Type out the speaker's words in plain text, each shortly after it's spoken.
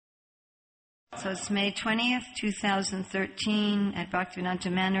So it's May 20th, 2013 at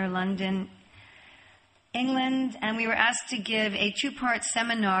Bhaktivedanta Manor, London, England, and we were asked to give a two-part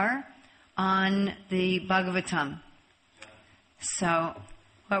seminar on the Bhagavatam. So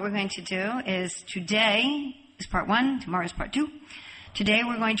what we're going to do is today is part one, tomorrow is part two. Today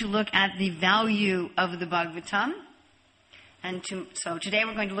we're going to look at the value of the Bhagavatam. So today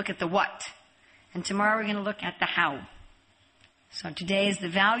we're going to look at the what, and tomorrow we're going to look at the how. So today is the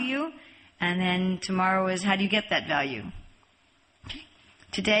value, and then tomorrow is how do you get that value. Okay.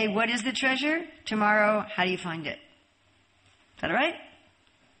 Today, what is the treasure? Tomorrow, how do you find it? Is that all right?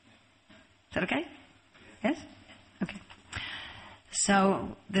 Is that okay? Yes? Okay.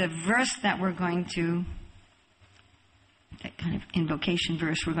 So the verse that we're going to, that kind of invocation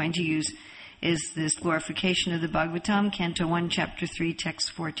verse we're going to use is this glorification of the Bhagavatam, Canto 1, Chapter 3,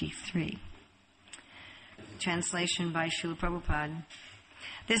 Text 43. Translation by Srila Prabhupada.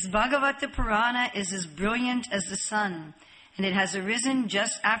 This Bhagavata Purana is as brilliant as the sun, and it has arisen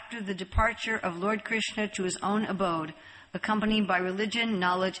just after the departure of Lord Krishna to his own abode, accompanied by religion,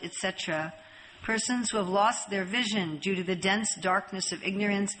 knowledge, etc. Persons who have lost their vision due to the dense darkness of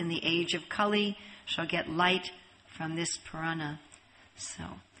ignorance in the age of Kali shall get light from this Purana. So,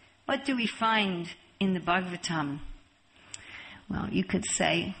 what do we find in the Bhagavatam? Well, you could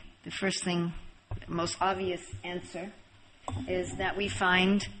say the first thing, the most obvious answer, is that we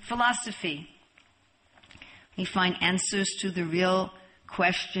find philosophy. We find answers to the real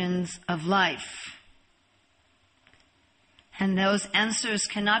questions of life. And those answers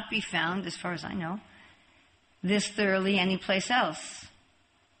cannot be found, as far as I know, this thoroughly anyplace else.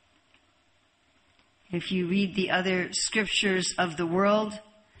 If you read the other scriptures of the world,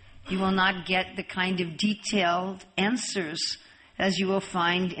 you will not get the kind of detailed answers as you will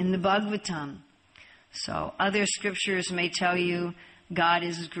find in the Bhagavatam. So other scriptures may tell you God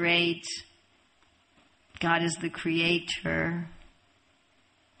is great, God is the creator,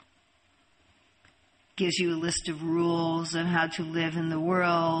 gives you a list of rules of how to live in the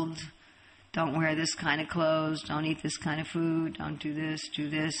world. Don't wear this kind of clothes, don't eat this kind of food, don't do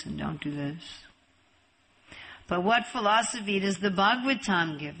this, and don't do this. But what philosophy does the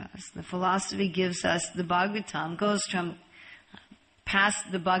Bhagavatam give us? The philosophy gives us, the Bhagavatam goes from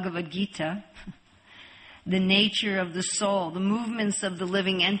past the Bhagavad Gita, the nature of the soul, the movements of the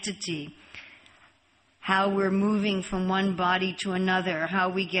living entity, how we're moving from one body to another, how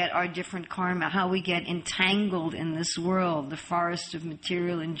we get our different karma, how we get entangled in this world, the forest of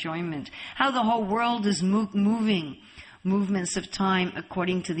material enjoyment, how the whole world is moving, movements of time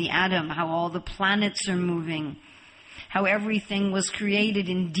according to the atom, how all the planets are moving, how everything was created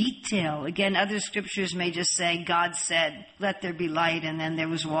in detail. Again, other scriptures may just say, God said, let there be light, and then there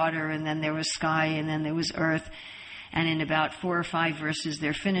was water, and then there was sky, and then there was earth. And in about 4 or 5 verses,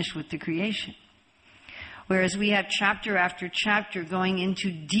 they're finished with the creation. Whereas we have chapter after chapter going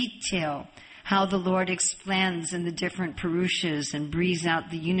into detail how the Lord expands in the different Purushas and breathes out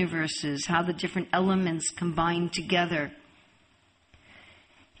the universes, how the different elements combine together.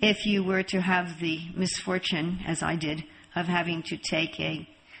 If you were to have the misfortune, as I did, of having to take a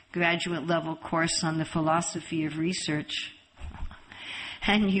graduate level course on the philosophy of research,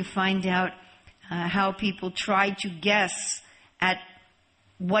 and you find out how people try to guess at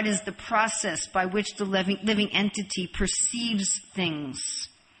what is the process by which the living entity perceives things.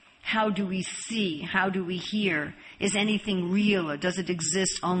 How do we see? How do we hear? Is anything real, or does it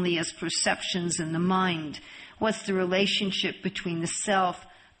exist only as perceptions in the mind? What's the relationship between the self,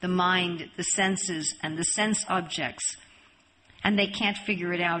 the mind, the senses, and the sense objects? And they can't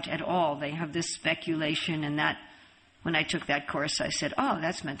figure it out at all. They have this speculation, and that, when I took that course, I said, oh,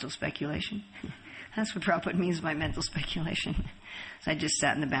 that's mental speculation. That's what Prabhupada means by mental speculation. So I just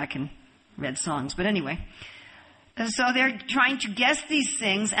sat in the back and read songs. But anyway, so they're trying to guess these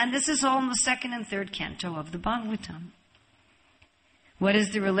things, and this is all in the 2nd and 3rd canto of the Bhagavatam. What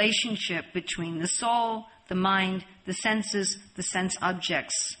is the relationship between the soul, the mind, the senses, the sense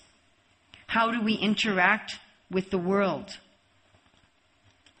objects? How do we interact with the world?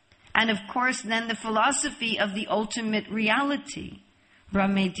 And of course, then the philosophy of the ultimate reality.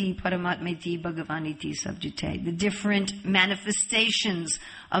 Brahmeti, Paramatmeti, Bhagavaniti, Sabjite. The different manifestations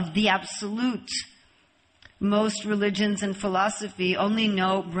of the absolute. Most religions and philosophy only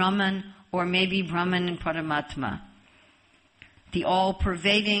know Brahman, or maybe Brahman and Paramatma. The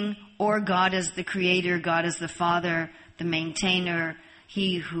all-pervading, or God as the creator, God as the father, the maintainer,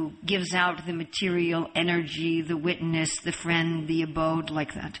 he who gives out the material energy, the witness, the friend, the abode,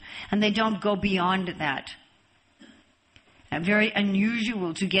 like that. And they don't go beyond that. very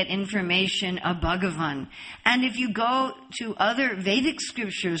unusual to get information of Bhagavan. And if you go to other Vedic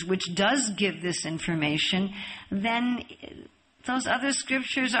scriptures, which does give this information, then those other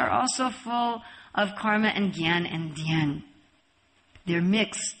scriptures are also full of karma and gyan and dhyan. They're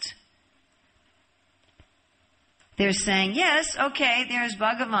mixed. They're saying, yes, okay, there's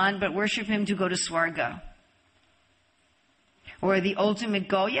Bhagavan, but worship him to go to Swarga. Or the ultimate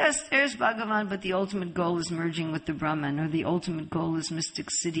goal, yes, there's Bhagavan, but the ultimate goal is merging with the Brahman, or the ultimate goal is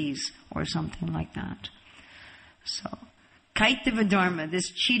mystic cities, or something like that. So, Kaitava Dharma, this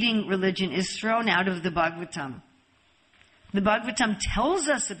cheating religion, is thrown out of the Bhagavatam. The Bhagavatam tells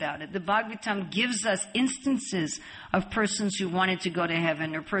us about it. The Bhagavatam gives us instances of persons who wanted to go to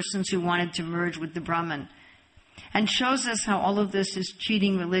heaven, or persons who wanted to merge with the Brahman, and shows us how all of this is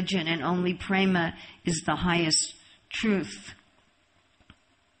cheating religion, and only prema is the highest truth.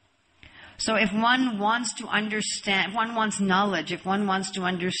 So if one wants to understand, if one wants knowledge, if one wants to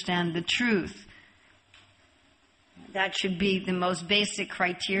understand the truth, that should be the most basic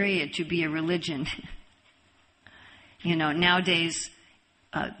criteria to be a religion. Nowadays,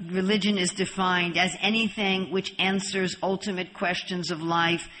 religion is defined as anything which answers ultimate questions of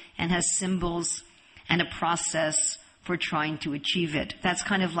life and has symbols and a process for trying to achieve it. That's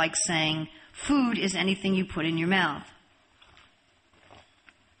kind of like saying food is anything you put in your mouth.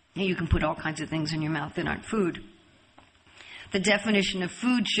 You can put all kinds of things in your mouth that aren't food. The definition of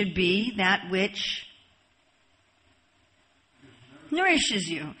food should be that which nourishes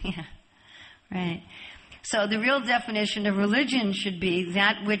you. Yeah, right. So the real definition of religion should be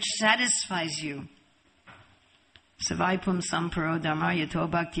that which satisfies you. Savaipum samparo dharma yato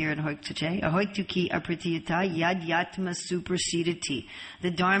bhaktir ahoiktache ahoiktuki apratiyata yad yatma supersediti.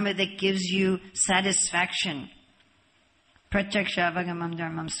 The dharma that gives you satisfaction. Pratyaksha avagamam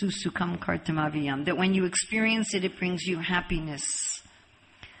dharmam susukam kartamaviyam. That when you experience it, it brings you happiness.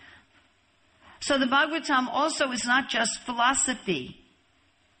 So the Bhagavatam also is not just philosophy.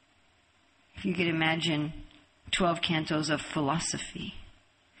 If you could imagine 12 cantos of philosophy,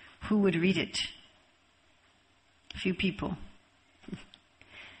 who would read it? A few people.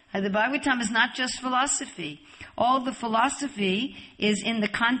 The Bhagavatam is not just philosophy. All the philosophy is in the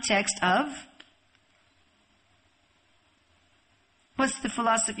context of, what's the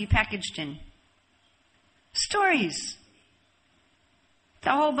philosophy packaged in? Stories.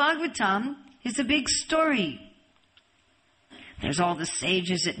 The whole Bhagavatam is a big story. There's all the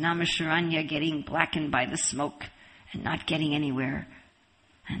sages at Naimisharanya getting blackened by the smoke and not getting anywhere.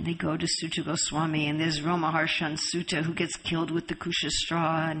 And they go to Sutta Goswami, and there's Romaharshan Sutta who gets killed with the kusha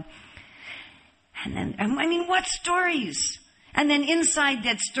straw. And then, what stories? And then inside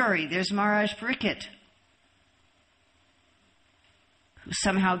that story, there's Maharaj Pariksit, who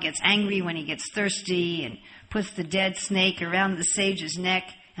somehow gets angry when he gets thirsty and puts the dead snake around the sage's neck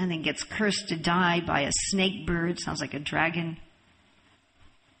and then gets cursed to die by a snake bird, sounds like a dragon.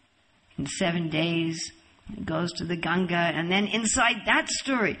 In 7 days, he goes to the Ganga, and then inside that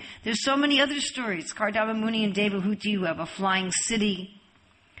story, there's so many other stories. Kardama Muni and Devahuti who have a flying city.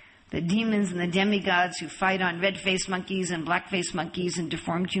 The demons and the demigods who fight on red-faced monkeys and black-faced monkeys and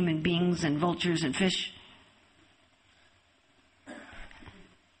deformed human beings and vultures and fish.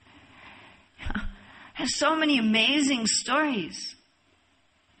 There's so many amazing stories.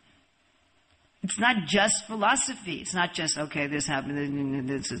 It's not just philosophy. It's not just, okay, this happened,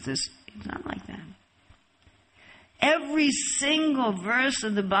 this. It's not like that. Every single verse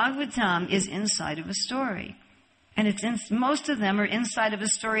of the Bhagavatam is inside of a story. And most of them are inside of a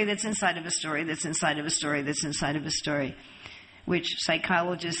story that's inside of a story that's inside of a story that's inside of a story, which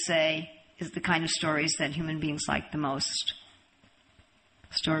psychologists say is the kind of stories that human beings like the most.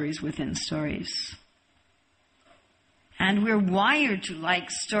 Stories within stories. And we're wired to like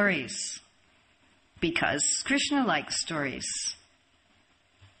stories because Krishna likes stories.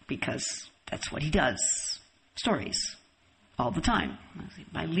 Because that's what he does. Stories. All the time.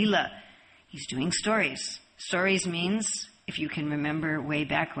 By Leela, he's doing stories. Stories means, if you can remember way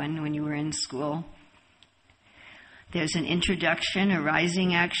back when you were in school, there's an introduction, a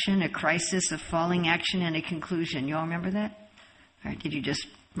rising action, a crisis, a falling action, and a conclusion. You all remember that? Or did you just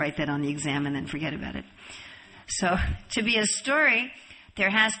write that on the exam and then forget about it? So, to be a story, there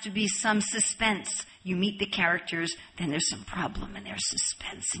has to be some suspense. You meet the characters, then there's some problem and there's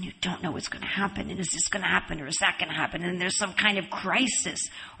suspense and you don't know what's going to happen, and is this going to happen or is that going to happen, and there's some kind of crisis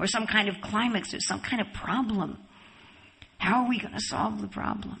or some kind of climax, there's some kind of problem. How are we going to solve the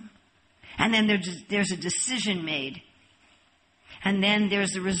problem? And then there's a decision made. And then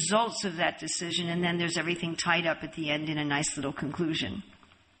there's the results of that decision, and then there's everything tied up at the end in a nice little conclusion.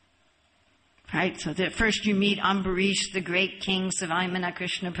 Right? So first you meet Ambarish, the great king, Savaimana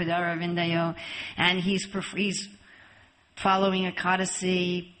Krishna Padara Vindayo, and he's following a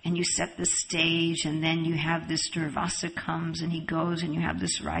Kadasi, and you set the stage, and then you have this Durvasa comes, and he goes, and you have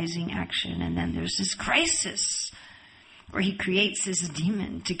this rising action, and then there's this crisis, where he creates this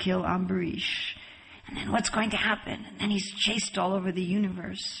demon to kill Ambarish. And then what's going to happen? And then he's chased all over the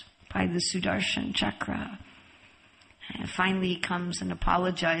universe by the Sudarshan Chakra. And finally he comes and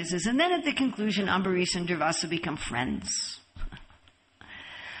apologizes. And then at the conclusion, Ambarish and Durvasa become friends.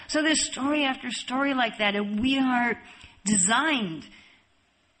 So there's story after story like that. And we are designed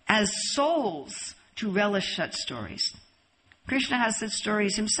as souls to relish such stories. Krishna has such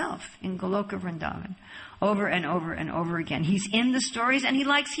stories himself in Goloka Vrindavan. Over and over and over again. He's in the stories and he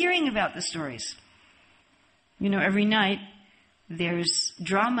likes hearing about the stories. You know, every night there's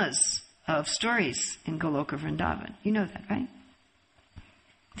dramas of stories in Goloka Vrindavan. You know that, right?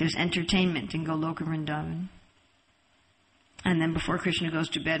 There's entertainment in Goloka Vrindavan. And then before Krishna goes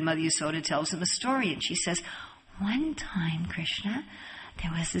to bed, Mother Yasoda tells him a story. And she says, one time, Krishna,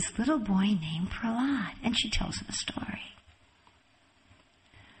 there was this little boy named Prahlad. And she tells him a story.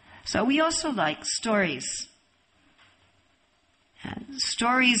 So we also like stories. And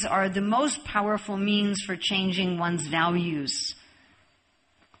stories are the most powerful means for changing one's values.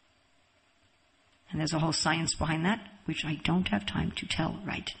 And there's a whole science behind that, which I don't have time to tell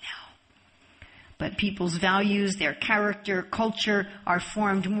right now. But people's values, their character, culture are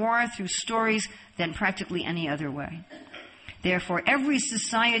formed more through stories than practically any other way. Therefore, every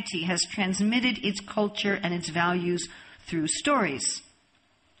society has transmitted its culture and its values through stories.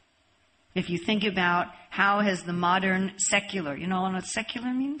 If you think about how has the modern secular, you know what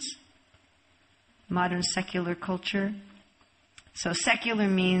secular means? Modern secular culture. So secular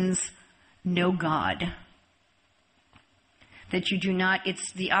means no God. That you do not,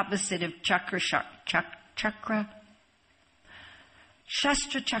 it's the opposite of chakra. Shastra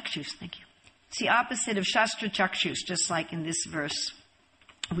chakshus, thank you. It's the opposite of shastra chakshus, just like in this verse.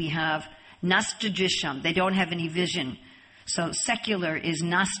 We have nastadrisham, they don't have any vision. So secular is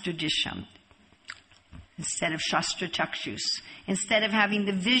nastadrisham instead of shastra chakshus. Instead of having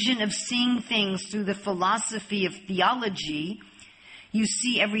the vision of seeing things through the philosophy of theology, you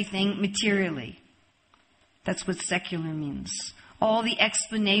see everything materially. That's what secular means. All the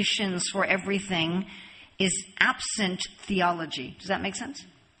explanations for everything is absent theology. Does that make sense?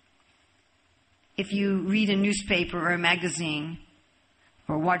 If you read a newspaper or a magazine,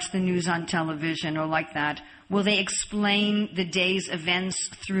 or watch the news on television or like that, will they explain the day's events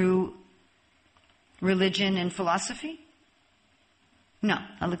through religion and philosophy? No,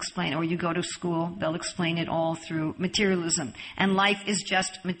 they'll explain. Or you go to school, they'll explain it all through materialism. And life is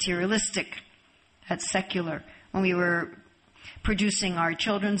just materialistic. That's secular. When we were producing our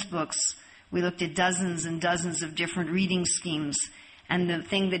children's books, we looked at dozens and dozens of different reading schemes. And the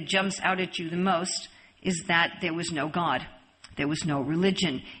thing that jumps out at you the most is that there was no God. There was no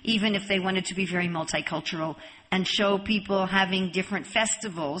religion. Even if they wanted to be very multicultural and show people having different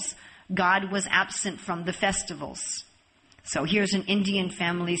festivals, God was absent from the festivals. So here's an Indian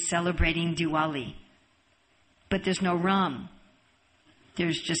family celebrating Diwali. But there's no Ram.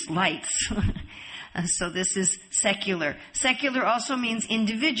 There's just lights. So this is secular. Secular also means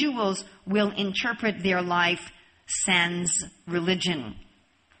individuals will interpret their life sans religion.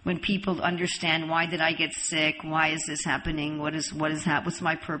 When people understand, why did I get sick? Why is this happening? What's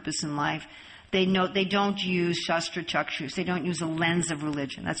my purpose in life? They don't use shastra chakshus. They don't use a lens of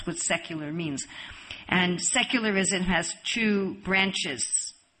religion. That's what secular means. And secularism has two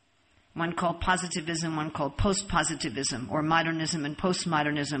branches. One called positivism, one called post-positivism, or modernism and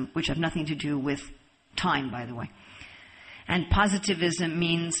postmodernism, which have nothing to do with time, by the way. And positivism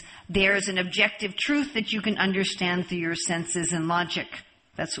means there's an objective truth that you can understand through your senses and logic.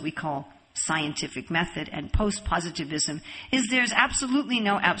 That's what we call scientific method. And post-positivism is there's absolutely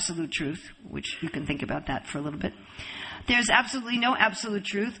no absolute truth, which you can think about that for a little bit. There's absolutely no absolute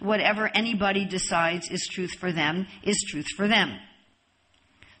truth. Whatever anybody decides is truth for them is truth for them.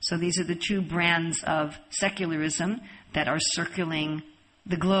 So these are the two brands of secularism that are circling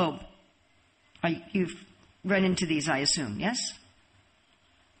the globe. You've run into these, I assume, yes?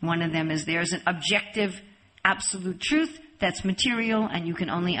 One of them is there's an objective, absolute truth that's material, and you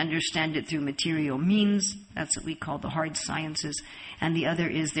can only understand it through material means. That's what we call the hard sciences. And the other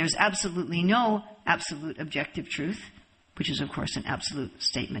is there's absolutely no absolute objective truth, which is, of course, an absolute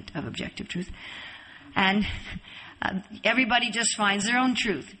statement of objective truth. And everybody just finds their own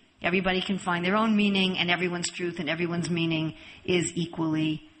truth. Everybody can find their own meaning, and everyone's truth and everyone's meaning is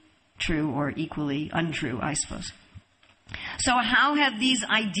equally true or equally untrue, I suppose. So how have these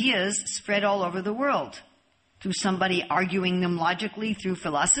ideas spread all over the world? Through somebody arguing them logically through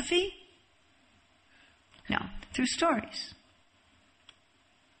philosophy? No, through stories.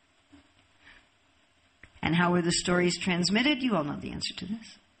 And how were the stories transmitted? You all know the answer to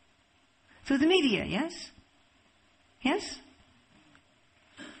this. Through the media, yes? Yes?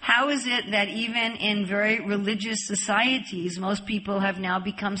 How is it that even in very religious societies, most people have now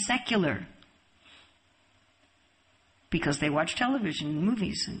become secular? Because they watch television and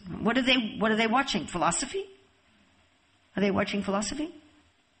movies. What are they watching? Philosophy? Are they watching philosophy?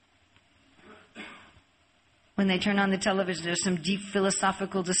 When they turn on the television, there's some deep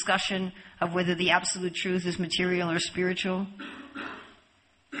philosophical discussion of whether the absolute truth is material or spiritual.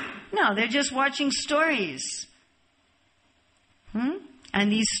 No, they're just watching stories.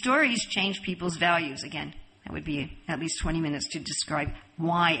 And these stories change people's values. Again, that would be at least 20 minutes to describe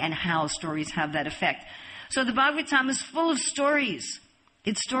why and how stories have that effect. So the Bhagavatam is full of stories.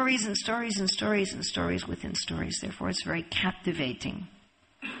 It's stories and stories and stories and stories within stories. Therefore, it's very captivating.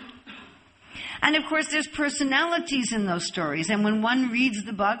 And of course, there's personalities in those stories. And when one reads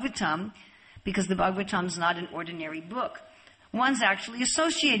the Bhagavatam, because the Bhagavatam is not an ordinary book, one's actually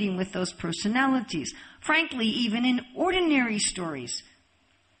associating with those personalities. Frankly, even in ordinary stories,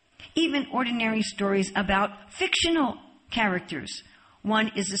 even ordinary stories about fictional characters,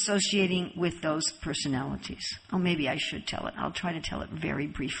 one is associating with those personalities. Oh, maybe I should tell it. I'll try to tell it very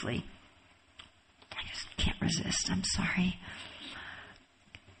briefly. I just can't resist. I'm sorry.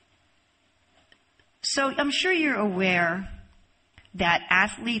 So I'm sure you're aware that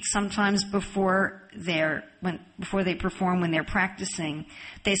athletes sometimes before they perform, when they're practicing,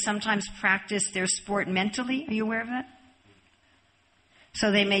 they sometimes practice their sport mentally. Are you aware of that?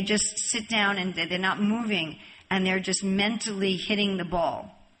 So they may just sit down and they're not moving, and they're just mentally hitting the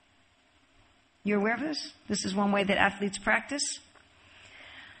ball. You're aware of this? This is one way that athletes practice.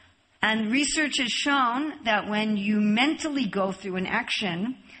 And research has shown that when you mentally go through an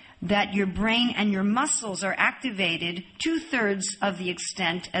action, that your brain and your muscles are activated 2/3 of the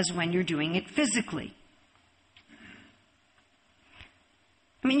extent as when you're doing it physically.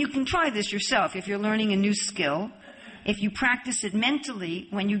 I mean, you can try this yourself. If you're learning a new skill, if you practice it mentally,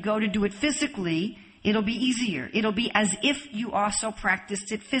 when you go to do it physically, it'll be easier. It'll be as if you also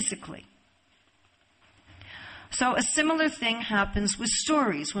practiced it physically. So a similar thing happens with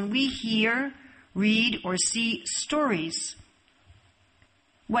stories. When we hear, read, or see stories,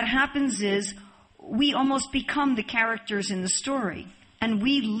 what happens is we almost become the characters in the story. And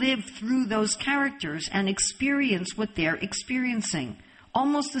we live through those characters and experience what they're experiencing.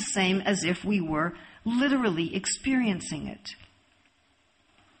 Almost the same as if we were literally experiencing it.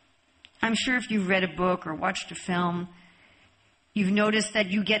 I'm sure if you've read a book or watched a film, you've noticed that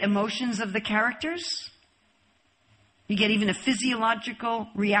you get emotions of the characters. You get even a physiological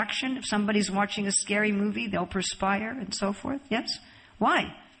reaction. If somebody's watching a scary movie, they'll perspire and so forth. Yes?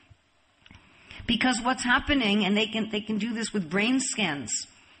 Why? Because what's happening, and they can do this with brain scans.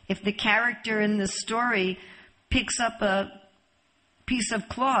 If the character in the story picks up a piece of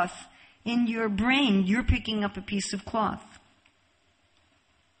cloth, in your brain, you're picking up a piece of cloth.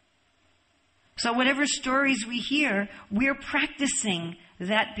 So whatever stories we hear, we're practicing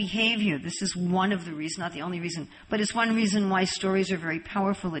that behavior. This is one of the reasons, not the only reason, but it's one reason why stories are very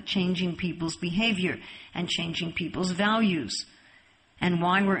powerful at changing people's behavior and changing people's values. And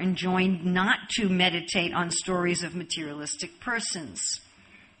why we're enjoined not to meditate on stories of materialistic persons.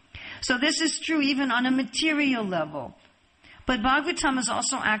 So this is true even on a material level. But Bhagavatam is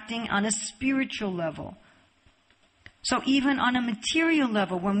also acting on a spiritual level. So even on a material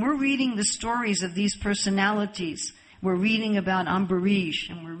level, when we're reading the stories of these personalities, we're reading about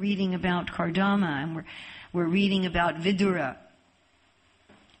Ambarish, and we're reading about Kardama, and we're reading about Vidura.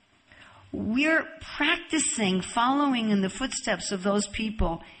 We're practicing following in the footsteps of those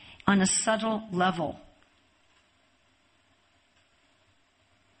people on a subtle level.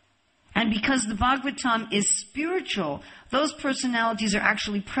 And because the Bhagavatam is spiritual, those personalities are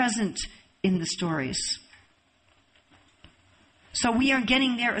actually present in the stories. So we are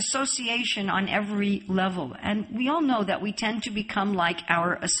getting their association on every level. And we all know that we tend to become like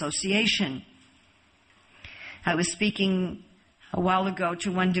our association. I was speaking a while ago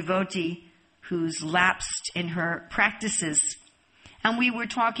to one devotee who's lapsed in her practices. And we were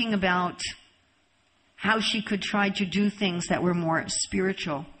talking about how she could try to do things that were more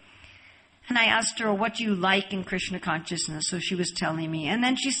spiritual. And I asked her, what do you like in Krishna consciousness? So she was telling me. And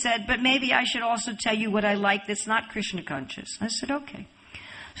then she said, but maybe I should also tell you what I like that's not Krishna conscious. I said, okay.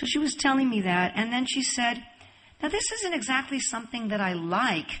 So she was telling me that. And then she said, now this isn't exactly something that I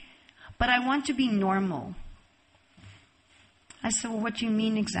like, but I want to be normal. I said, well, what do you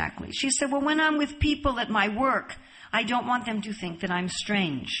mean exactly? She said, well, when I'm with people at my work, I don't want them to think that I'm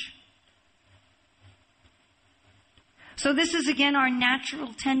strange. So this is again our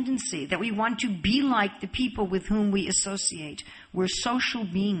natural tendency, that we want to be like the people with whom we associate. We're social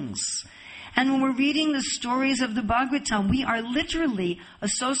beings. And when we're reading the stories of the Bhagavatam, we are literally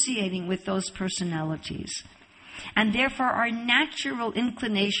associating with those personalities. And therefore our natural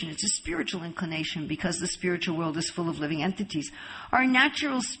inclination, it's a spiritual inclination because the spiritual world is full of living entities. Our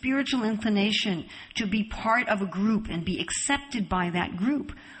natural spiritual inclination to be part of a group and be accepted by that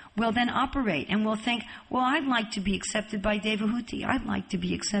group will then operate, and we'll think, well, I'd like to be accepted by Devahuti. I'd like to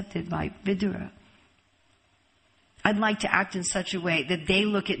be accepted by Vidura. I'd like to act in such a way that they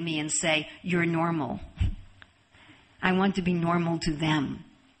look at me and say, you're normal. I want to be normal to them.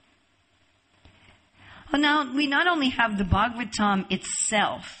 Well, now, we not only have the Bhagavatam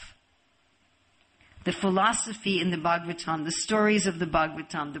itself, the philosophy in the Bhagavatam, the stories of the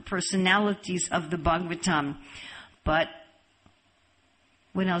Bhagavatam, the personalities of the Bhagavatam, but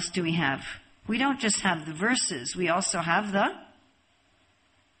what else do we have? We don't just have the verses, we also have the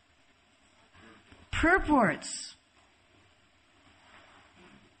purports.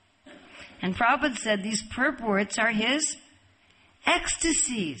 And Prabhupada said these purports are his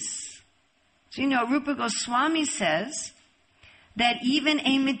ecstasies. So Rupa Goswami says that even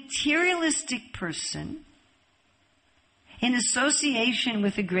a materialistic person in association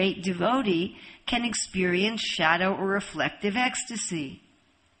with a great devotee can experience shadow or reflective ecstasy.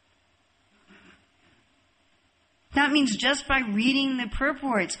 That means just by reading the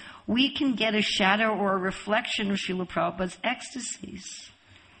purports, we can get a shadow or a reflection of Srila Prabhupada's ecstasies.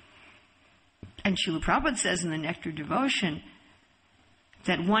 And Srila Prabhupada says in the Nectar Devotion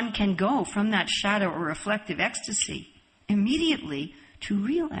that one can go from that shadow or reflective ecstasy immediately to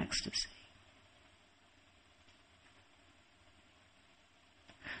real ecstasy.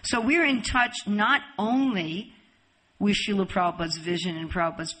 So we're in touch not only with Srila Prabhupada's vision and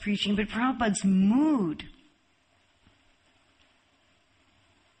Prabhupada's preaching, but Prabhupada's mood.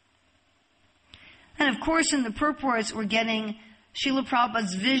 And of course, in the purports, we're getting Srila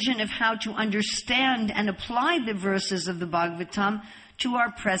Prabhupada's vision of how to understand and apply the verses of the Bhagavatam to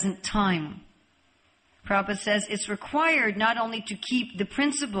our present time. Prabhupada says it's required not only to keep the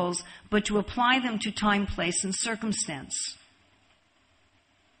principles, but to apply them to time, place, and circumstance.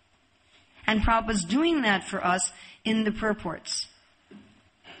 And Prabhupada's doing that for us in the purports.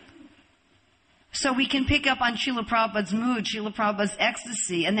 So we can pick up on Srila Prabhupada's mood, Srila Prabhupada's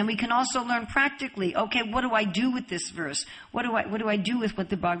ecstasy, and then we can also learn practically, okay, what do I do with this verse? What do I do with what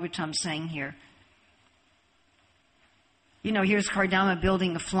the Bhagavatam's saying here? Here's Kardama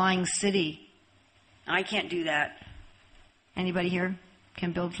building a flying city. I can't do that. Anybody here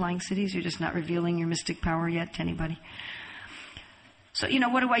can build flying cities? You're just not revealing your mystic power yet to anybody. So,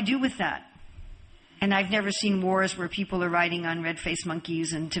 what do I do with that? And I've never seen wars where people are riding on red-faced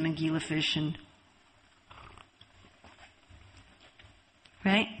monkeys and Timangila fish and...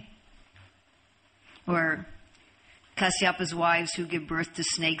 Right? Or Kasyapa's wives who give birth to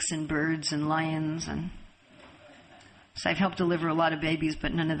snakes and birds and lions. And so I've helped deliver a lot of babies,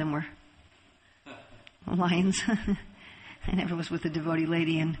 but none of them were lions. I never was with a devotee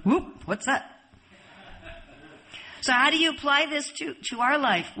lady and whoop, what's that? So how do you apply this to our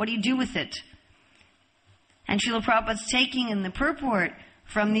life? What do you do with it? And Srila Prabhupada's taking in the purport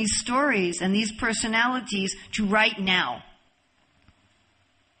from these stories and these personalities to right now.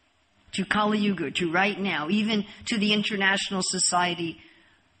 To Kali Yuga, to right now, even to the International Society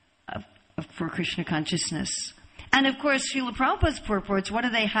for Krishna Consciousness. And of course, Srila Prabhupada's purports, what do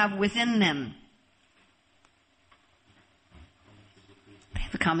they have within them? They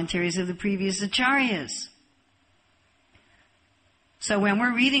have the commentaries of the previous acharyas. So when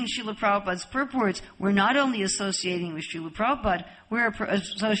we're reading Srila Prabhupada's purports, we're not only associating with Srila Prabhupada, we're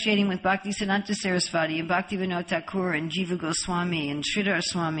associating with Bhaktisiddhanta Saraswati and Bhaktivinoda Thakur and Jiva Goswami and Sridhar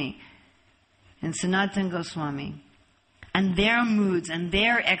Swami and Sanatana Goswami, and their moods and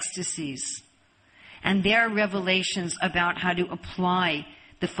their ecstasies and their revelations about how to apply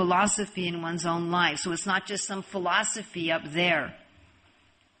the philosophy in one's own life. So it's not just some philosophy up there.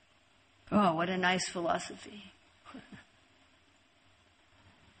 Oh, what a nice philosophy.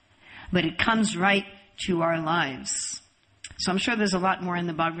 But it comes right to our lives. So I'm sure there's a lot more in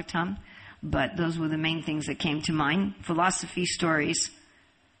the Bhagavatam, but those were the main things that came to mind. Philosophy, stories,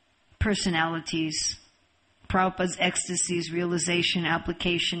 personalities, Prabhupada's ecstasies, realization,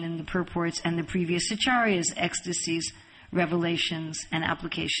 application in the purports, and the previous acharyas' ecstasies, revelations, and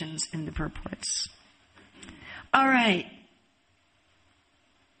applications in the purports. All right.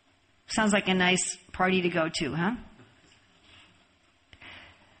 Sounds like a nice party to go to, huh?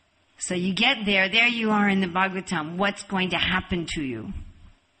 So you get there you are in the Bhagavatam. What's going to happen to you?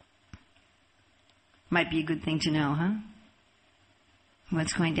 Might be a good thing to know, huh?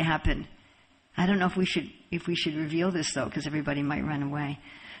 What's going to happen? I don't know if we should reveal this though, because everybody might run away.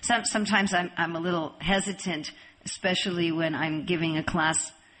 Sometimes I'm a little hesitant, especially when I'm giving a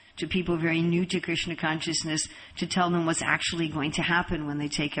class to people very new to Krishna consciousness, to tell them what's actually going to happen when they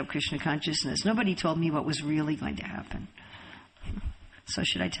take up Krishna consciousness. Nobody told me what was really going to happen. So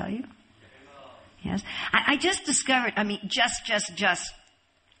should I tell you? Yes. I just discovered, just,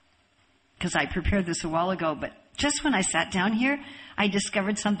 because I prepared this a while ago, but just when I sat down here, I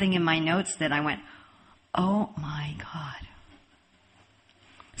discovered something in my notes that I went, oh my God.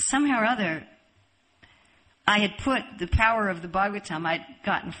 Somehow or other, I had put the power of the Bhagavatam, I'd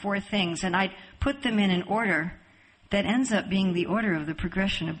gotten 4 things, and I'd put them in an order that ends up being the order of the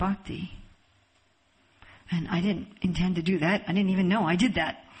progression of bhakti. And I didn't intend to do that. I didn't even know I did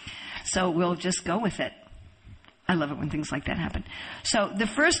that. So we'll just go with it. I love it when things like that happen. So the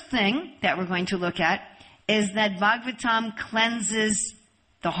first thing that we're going to look at is that Bhagavatam cleanses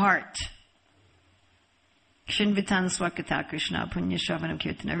the heart. Shinvitan swakata Krishna punya shravanam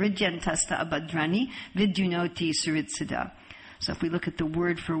kirtana ridyantasta abhadrani vidyunoti suritsida. So if we look at the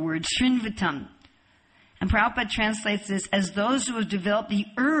word for word, Srinvatam, and Prabhupada translates this as those who have developed the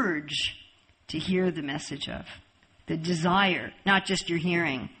urge to hear the message of, the desire, not just your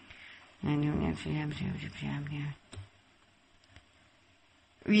hearing.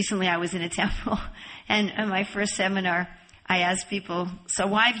 Recently I was in a temple, and in my first seminar, I asked people, so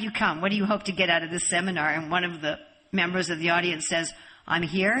why have you come? What do you hope to get out of this seminar? And one of the members of the audience says, I'm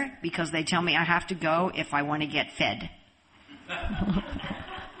here because they tell me I have to go if I want to get fed.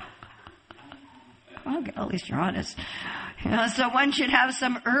 Well, at least you're honest. So one should have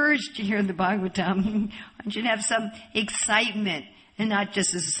some urge to hear the Bhagavatam. One should have some excitement, and not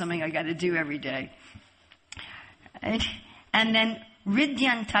just this is something I got to do every day. And then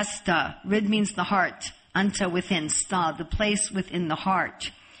Ridyantasta. Rid means the heart. Anta within. Sta, the place within the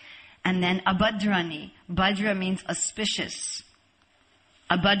heart. And then Abhadrani. Bhadra means auspicious.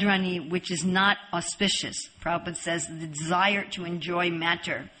 Abhadrani, which is not auspicious. Prabhupada says the desire to enjoy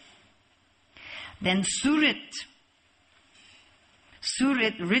matter. Then Surit.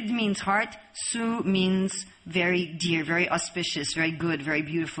 Surit, Rid means heart. Su means very dear, very auspicious, very good, very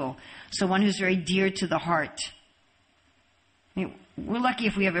beautiful. So one who's very dear to the heart. We're lucky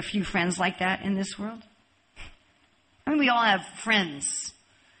if we have a few friends like that in this world. We all have friends.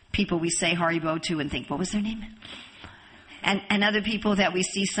 People we say Haribo to and think, what was their name? And other people that we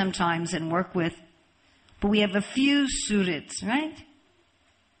see sometimes and work with. But we have a few surits, right?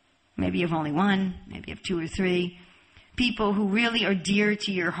 Maybe you have only one, maybe you have 2 or 3. People who really are dear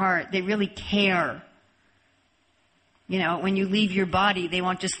to your heart. They really care. When you leave your body, they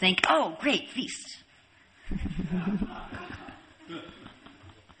won't just think, oh, great, feast.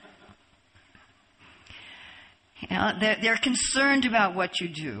 They're concerned about what you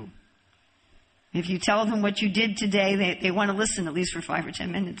do. If you tell them what you did today, they want to listen at least for 5 or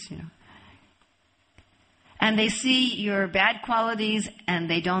 10 minutes, And they see your bad qualities and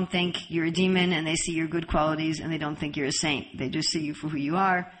they don't think you're a demon, and they see your good qualities and they don't think you're a saint. They just see you for who you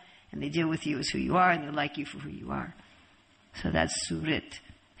are, and they deal with you as who you are, and they like you for who you are. So that's Surit.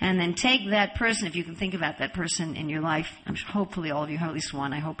 And then take that person, if you can think about that person in your life, I'm sure hopefully all of you have at least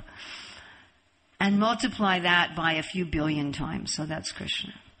one, I hope, and multiply that by a few billion times. So that's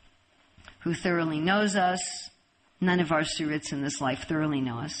Krishna, who thoroughly knows us. None of our surits in this life thoroughly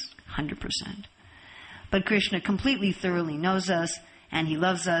know us, 100%. But Krishna completely thoroughly knows us, and He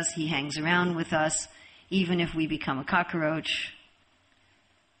loves us. He hangs around with us, even if we become a cockroach.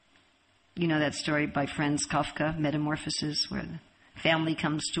 You know that story by Franz Kafka, Metamorphosis, where the family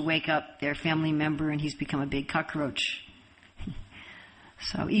comes to wake up their family member and he's become a big cockroach.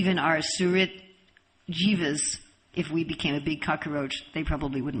 So even our surit jivas, if we became a big cockroach, they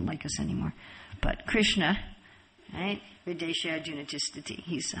probably wouldn't like us anymore. But Krishna, right? Videsha Arjuna Tistati.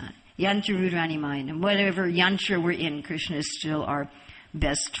 He's Yantra Rudrani mind. And whatever yantra we're in, Krishna is still our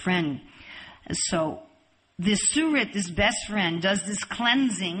best friend. So this surit, this best friend, does this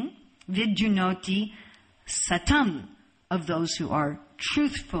cleansing, vidyunoti satam, of those who are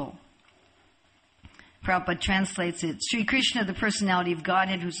truthful. Prabhupada translates it, Sri Krishna, the personality of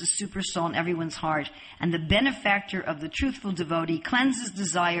Godhead, who's the super soul in everyone's heart, and the benefactor of the truthful devotee, cleanses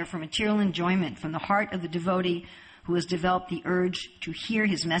desire for material enjoyment from the heart of the devotee who has developed the urge to hear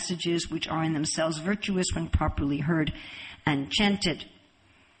his messages, which are in themselves virtuous when properly heard and chanted.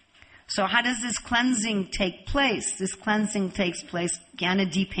 So how does this cleansing take place? This cleansing takes place,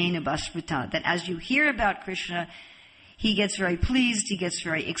 Jnana Dipena Bhasvrita, that as you hear about Krishna, he gets very pleased, he gets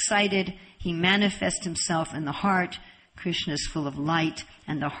very excited, he manifests himself in the heart. Krishna is full of light,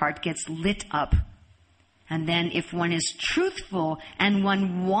 and the heart gets lit up. And then if one is truthful and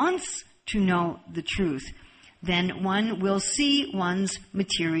one wants to know the truth, then one will see one's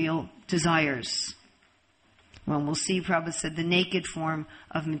material desires. One will see, Prabhupada said, the naked form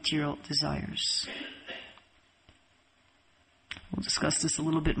of material desires. We'll discuss this a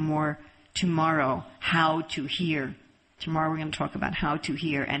little bit more tomorrow, how to hear. Tomorrow we're going to talk about how to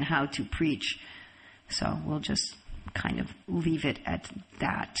hear and how to preach. So we'll just kind of leave it at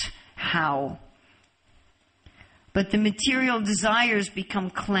that. How. But the material desires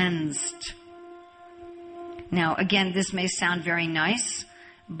become cleansed. Now, again, this may sound very nice,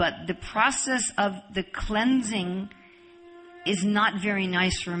 but the process of the cleansing is not very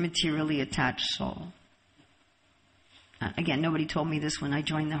nice for a materially attached soul. Again, nobody told me this when I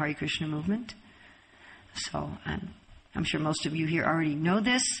joined the Hare Krishna movement. So I'm sure most of you here already know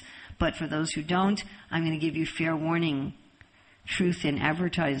this, but for those who don't, I'm going to give you fair warning. Truth in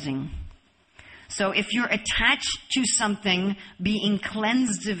advertising. So if you're attached to something, being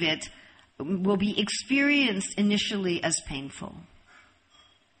cleansed of it will be experienced initially as painful.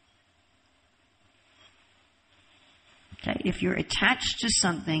 Okay, if you're attached to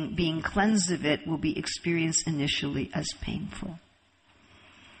something, being cleansed of it will be experienced initially as painful.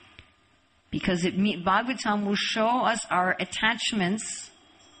 Because Bhagavatam will show us our attachments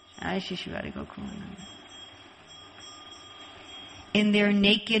in their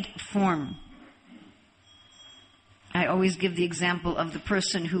naked form. I always give the example of the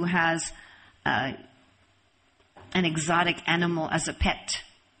person who has an exotic animal as a pet.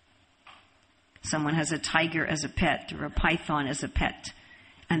 Someone has a tiger as a pet or a python as a pet.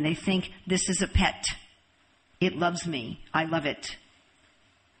 And they think, this is a pet. It loves me. I love it.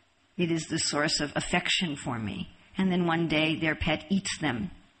 It is the source of affection for me. And then one day their pet eats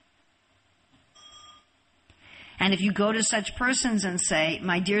them. And if you go to such persons and say,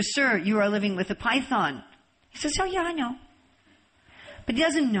 my dear sir, you are living with a python. He says, oh yeah, I know. But he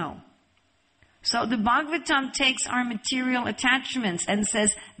doesn't know. So the Bhagavatam takes our material attachments and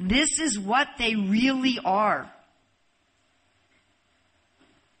says, this is what they really are.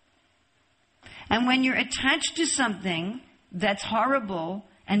 And when you're attached to something that's horrible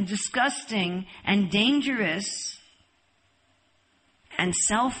and disgusting and dangerous and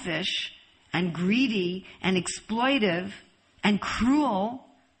selfish and greedy and exploitive and cruel,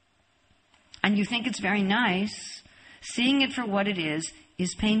 and you think it's very nice, seeing it for what it is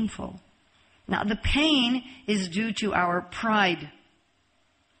painful. Now, the pain is due to our pride.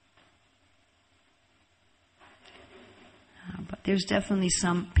 But there's definitely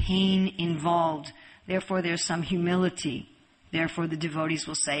some pain involved. Therefore, there's some humility. Therefore, the devotees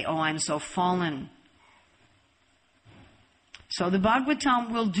will say, oh, I'm so fallen. So the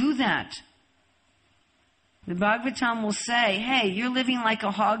Bhagavatam will do that. The Bhagavatam will say, hey, you're living like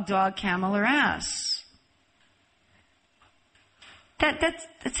a hog, dog, camel, or ass.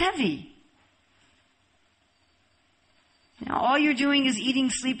 That's heavy. Now, all you're doing is eating,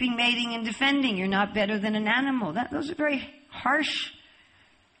 sleeping, mating, and defending. You're not better than an animal. Those are very harsh,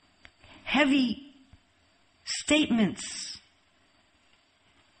 heavy statements.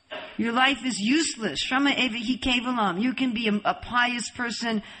 Your life is useless. Shrama evahi kevalam. You can be a pious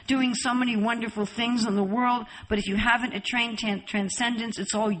person doing so many wonderful things in the world, but if you haven't attained transcendence,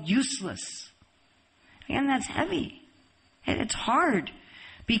 it's all useless. Again, that's heavy. It's hard.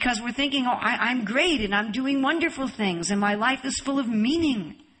 Because we're thinking, oh, I'm great and I'm doing wonderful things and my life is full of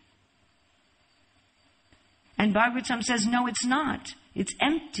meaning. And Bhagavatam says, no, it's not. It's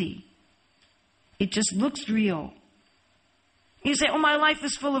empty. It just looks real. You say, oh, my life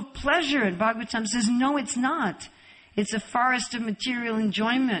is full of pleasure. And Bhagavatam says, no, it's not. It's a forest of material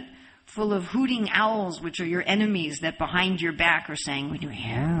enjoyment full of hooting owls, which are your enemies that behind your back are saying, well.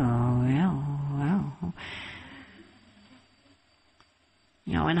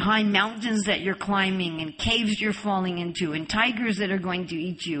 You know, and high mountains that you're climbing, and caves you're falling into, and tigers that are going to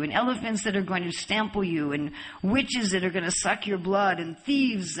eat you, and elephants that are going to stample you, and witches that are going to suck your blood, and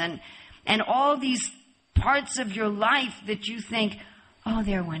thieves, and all these parts of your life that you think, oh,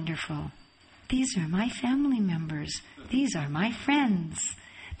 they're wonderful. These are my family members. These are my friends.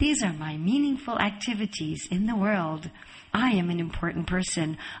 These are my meaningful activities in the world. I am an important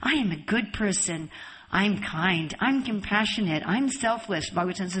person. I am a good person. I'm kind, I'm compassionate, I'm selfless.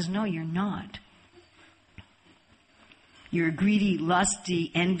 Bhagavatam says, no, you're not. You're a greedy,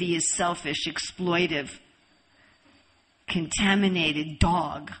 lusty, envious, selfish, exploitive, contaminated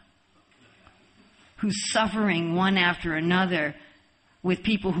dog who's suffering one after another with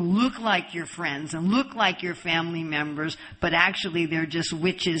people who look like your friends and look like your family members, but actually they're just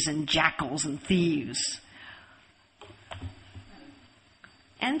witches and jackals and thieves.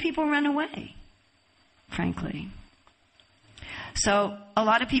 And people run away, frankly. So a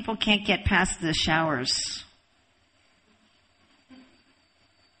lot of people can't get past the showers.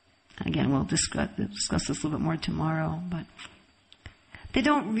 Again, we'll discuss this a little bit more tomorrow, but they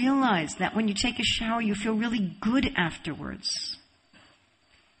don't realize that when you take a shower, you feel really good afterwards.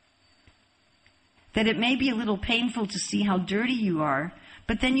 That it may be a little painful to see how dirty you are,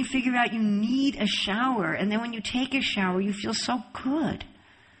 but then you figure out you need a shower, and then when you take a shower, you feel so good.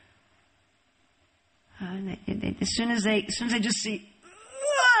 As soon as they just see,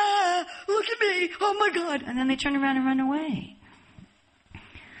 look at me, oh my God, and then they turn around and run away.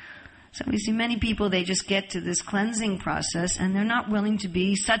 So we see many people, they just get to this cleansing process, and they're not willing to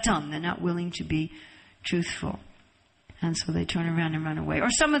be satam, they're not willing to be truthful. And so they turn around and run away.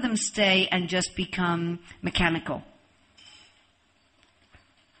 Or some of them stay and just become mechanical.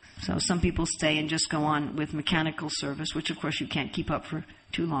 So some people stay and just go on with mechanical service, which of course you can't keep up for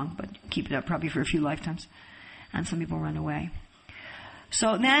too long, but keep it up probably for a few lifetimes. And some people run away.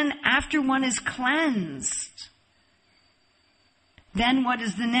 So then after one is cleansed, then what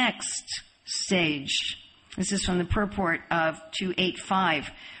is the next stage? This is from the purport of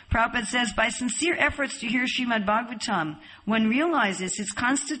 285. Prabhupada says, by sincere efforts to hear Srimad Bhagavatam, one realizes his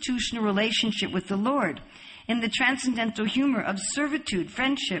constitutional relationship with the Lord in the transcendental humor of servitude,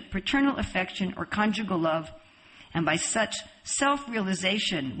 friendship, paternal affection, or conjugal love. And by such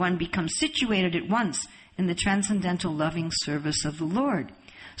self-realization, one becomes situated at once in the transcendental loving service of the Lord.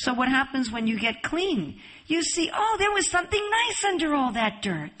 So what happens when you get clean? You see, oh, there was something nice under all that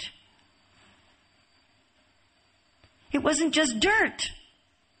dirt. It wasn't just dirt.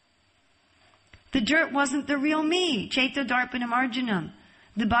 The dirt wasn't the real me. Chaita Darpanam Arjunam.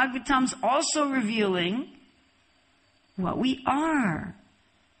 The Bhagavatam's also revealing what we are.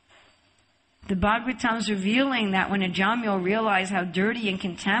 The Bhagavatam's revealing that when a Jamyal realizes how dirty and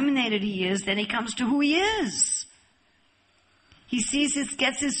contaminated he is, then he comes to who he is. He sees this,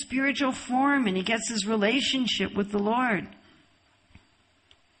 gets his spiritual form, and he gets his relationship with the Lord.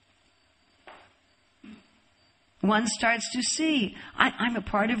 One starts to see, I'm a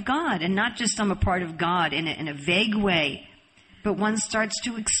part of God, and not just I'm a part of God in a vague way, but one starts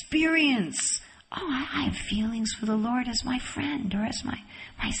to experience, I have feelings for the Lord as my friend, or as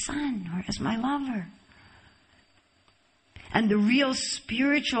my son, or as my lover. And the real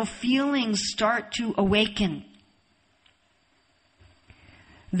spiritual feelings start to awaken.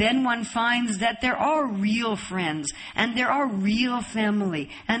 Then one finds that there are real friends, and there are real family,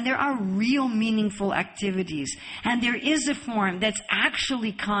 and there are real meaningful activities. And there is a form that's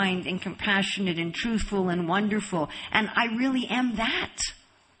actually kind and compassionate and truthful and wonderful. And I really am that.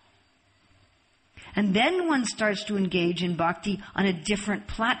 And then one starts to engage in bhakti on a different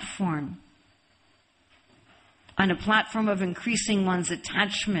platform. On a platform of increasing one's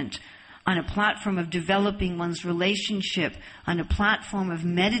attachment, on a platform of developing one's relationship, on a platform of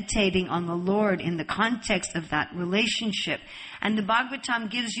meditating on the Lord in the context of that relationship. And the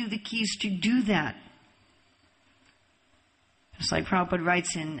Bhagavatam gives you the keys to do that. Just like Prabhupada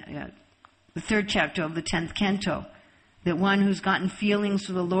writes in the 3rd chapter of the 10th canto, that one who's gotten feelings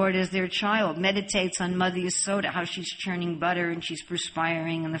for the Lord as their child meditates on Mother Yasoda, how she's churning butter and she's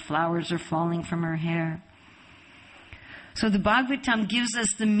perspiring and the flowers are falling from her hair. So the Bhagavatam gives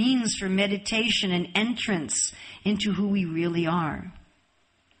us the means for meditation and entrance into who we really are.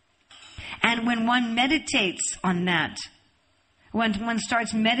 And when one meditates on that, when one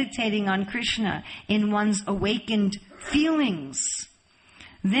starts meditating on Krishna in one's awakened feelings,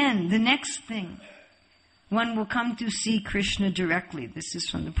 then the next thing, one will come to see Krishna directly. This is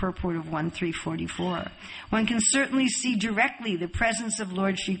from the purport of 1344. One can certainly see directly the presence of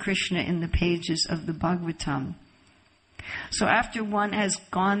Lord Sri Krishna in the pages of the Bhagavatam. So after one has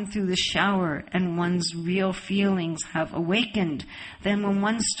gone through the shower and one's real feelings have awakened, then when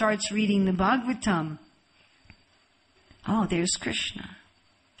one starts reading the Bhagavatam, there's Krishna.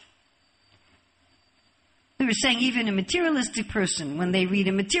 We were saying even a materialistic person, when they read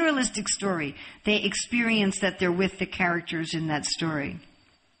a materialistic story, they experience that they're with the characters in that story.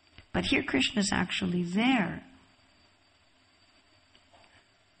 But here Krishna's actually there.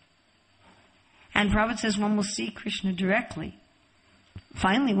 And Prabhupada says one will see Krishna directly.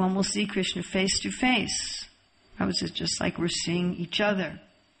 Finally, one will see Krishna face to face. Prabhupada says just like we're seeing each other.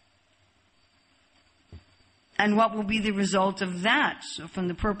 And what will be the result of that? So from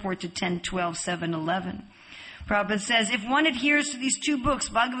the purport to 10:12, 7:11. Prabhupada says, if one adheres to these two books,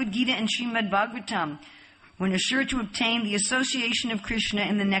 Bhagavad Gita and Srimad Bhagavatam, We're sure to obtain the association of Krishna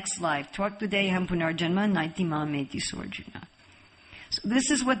in the next life. Tvaktudeham punarjanma naitimam meti sorjuna. So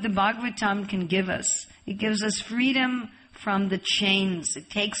this is what the Bhagavatam can give us. It gives us freedom from the chains. It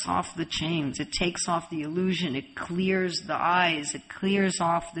takes off the chains. It takes off the illusion. It clears the eyes. It clears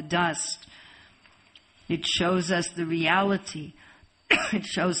off the dust. It shows us the reality. It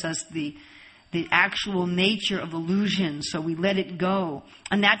shows us the actual nature of illusion, so we let it go.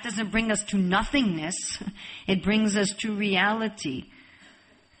 And that doesn't bring us to nothingness. It brings us to reality.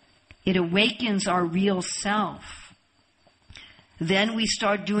 It awakens our real self. Then we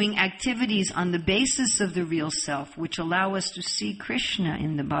start doing activities on the basis of the real self, which allow us to see Krishna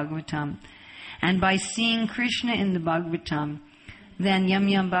in the Bhagavatam. And by seeing Krishna in the Bhagavatam, then yam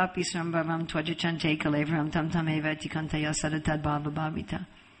yam bapi sambhavam twajachante kalevram tam tam eva tikantaya sadatad bhava bhavita.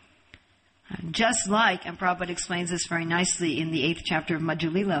 Just like, and Prabhupada explains this very nicely in the 8th chapter of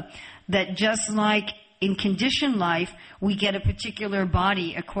Madhya Lila, that just like in conditioned life, we get a particular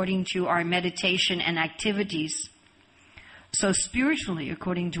body according to our meditation and activities. So spiritually,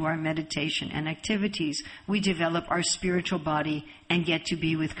 according to our meditation and activities, we develop our spiritual body and get to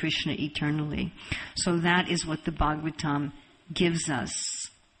be with Krishna eternally. So that is what the Bhagavatam gives us.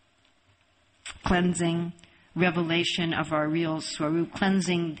 Cleansing, revelation of our real Swarup,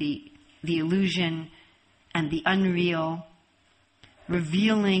 cleansing the illusion and the unreal,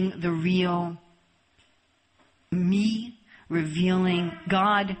 revealing the real me, revealing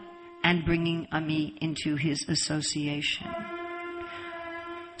God, and bringing a me into His association.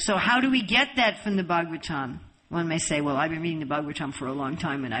 So how do we get that from the Bhagavatam? One may say, well, I've been reading the Bhagavatam for a long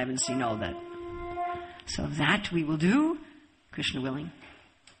time and I haven't seen all that. So that we will do, Krishna willing,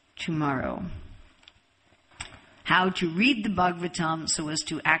 tomorrow. How to read the Bhagavatam so as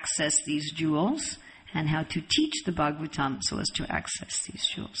to access these jewels, and how to teach the Bhagavatam so as to access these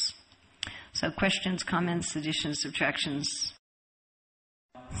jewels. So questions, comments, additions, subtractions.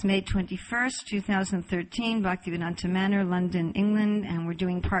 It's May 21st, 2013, Bhaktivedanta Manor, London, England, and we're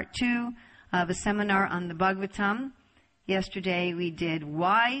doing part 2 of a seminar on the Bhagavatam. Yesterday we did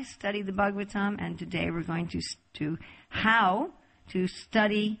why study the Bhagavatam, and today we're going to do how to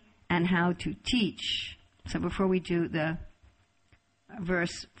study and how to teach. So before we do the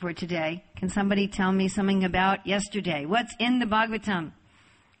verse for today, can somebody tell me something about yesterday? What's in the Bhagavatam?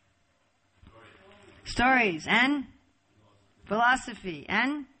 Stories and philosophy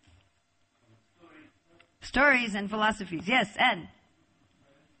and stories and philosophies. Yes, and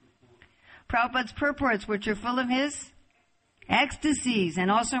Prabhupada's purports, which are full of his ecstasies.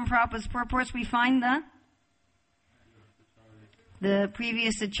 And also in Prabhupada's purports we find the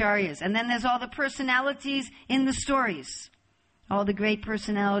previous acharyas. And then there's all the personalities in the stories. All the great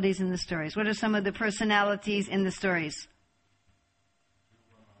personalities in the stories. What are some of the personalities in the stories?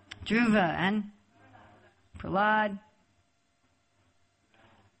 Dhruva and Prahlad,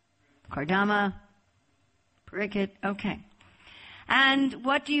 Kardama, Parikshit. Okay. And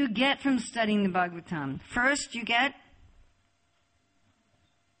what do you get from studying the Bhagavatam? First, you get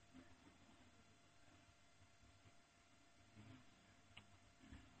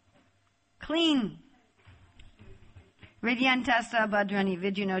clean. Ridyantasa Bhadrani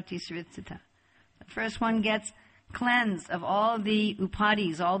Vijunoti Sritsita. The first one gets cleansed of all the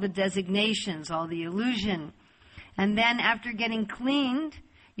upadis, all the designations, all the illusion. And then after getting cleaned,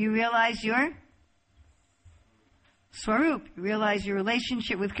 you realize your Swarup. You realize your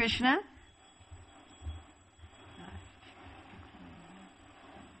relationship with Krishna.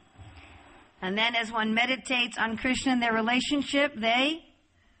 And then as one meditates on Krishna and their relationship, they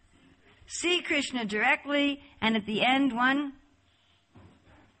see Krishna directly, and at the end one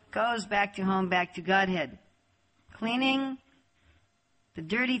goes back to home, back to Godhead. Cleaning the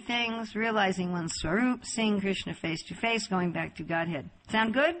dirty things, realizing one's Swarup, seeing Krishna face to face, going back to Godhead.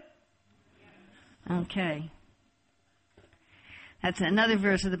 Sound good? Okay. That's another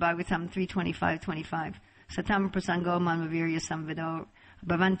verse of the Bhagavatam, 3:25-25. Satam prasango manmavirya samvido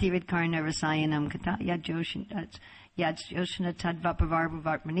bhavanti vidkarna rasayanam kata yadjoshna tadva pavarva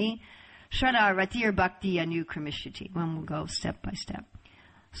vartmani shraddha ratir bhakti anu kramishiti. One will go step by step.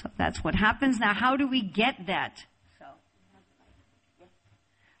 So that's what happens. Now how do we get that?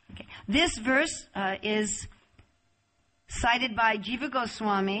 Okay. This verse is cited by Jiva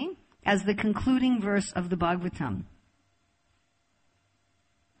Goswami as the concluding verse of the Bhagavatam.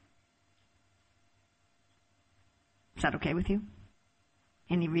 Is that okay with you?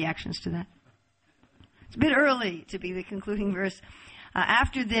 Any reactions to that? It's a bit early to be the concluding verse.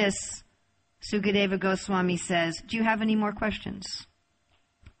 After this, Sukadeva Goswami says, do you have any more questions?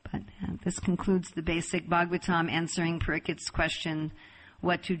 But this concludes the basic Bhagavatam answering Parikshit's question,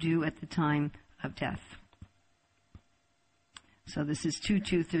 what to do at the time of death. So this is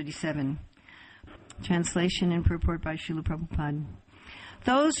 2237. Translation and purport by Srila Prabhupada.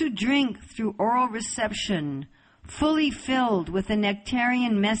 Those who drink through oral reception, fully filled with the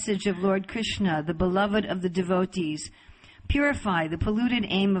nectarian message of Lord Krishna, the beloved of the devotees, purify the polluted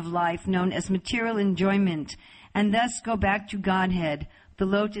aim of life known as material enjoyment, and thus go back to Godhead, the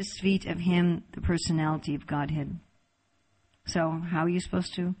lotus feet of Him, the personality of Godhead. So, how are you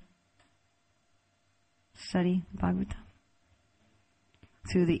supposed to study Bhagavatam?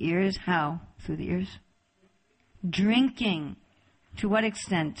 Through the ears? How? Through the ears? Drinking. To what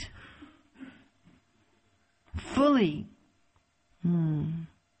extent? Fully.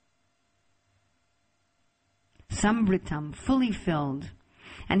 Sambritam, fully filled.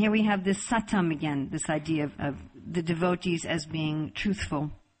 And here we have this satam again, this idea of the devotees as being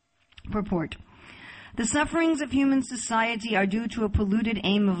truthful. Purport. The sufferings of human society are due to a polluted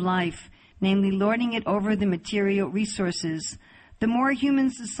aim of life, namely lording it over the material resources. The more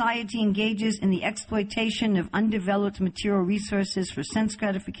human society engages in the exploitation of undeveloped material resources for sense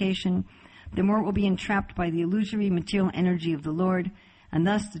gratification, the more it will be entrapped by the illusory material energy of the Lord, and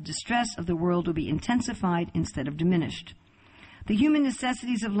thus the distress of the world will be intensified instead of diminished. The human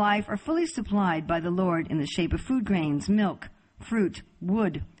necessities of life are fully supplied by the Lord in the shape of food grains, milk, fruit,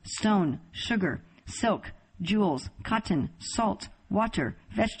 wood, stone, sugar, silk, jewels, cotton, salt, water,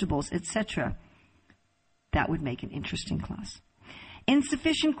 vegetables, etc. That would make an interesting class. In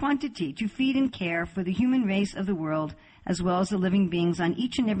sufficient quantity to feed and care for the human race of the world, as well as the living beings on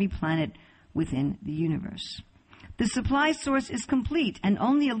each and every planet within the universe. The supply source is complete, and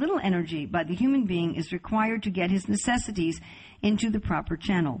only a little energy by the human being is required to get his necessities into the proper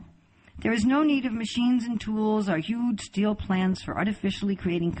channel. There is no need of machines and tools or huge steel plants for artificially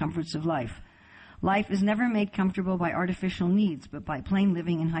creating comforts of life. Life is never made comfortable by artificial needs, but by plain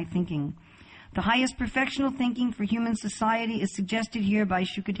living and high thinking. The highest perfectional thinking for human society is suggested here by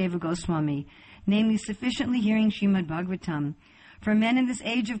Shukadeva Goswami, namely sufficiently hearing Srimad Bhagavatam. For men in this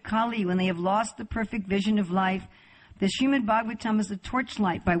age of Kali, when they have lost the perfect vision of life, the Srimad Bhagavatam is a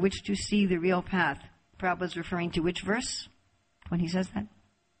torchlight by which to see the real path. Prabhupada is referring to which verse when he says that?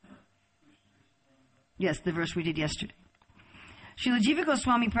 Yes, the verse we did yesterday. Srila Jiva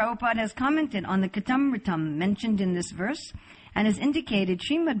Goswami Prabhupada has commented on the Katamritam mentioned in this verse and has indicated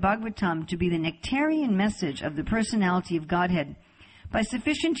Srimad Bhagavatam to be the nectarian message of the personality of Godhead. By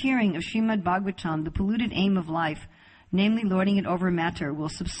sufficient hearing of Srimad Bhagavatam, the polluted aim of life, namely lording it over matter, will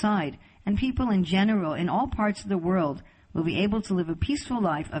subside, and people in general in all parts of the world will be able to live a peaceful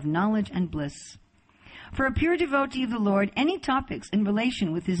life of knowledge and bliss. For a pure devotee of the Lord, any topics in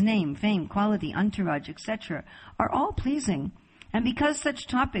relation with his name, fame, quality, entourage, etc. are all pleasing. And because such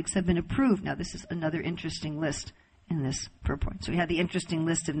topics have been approved, now this is another interesting list in this purport. So we had the interesting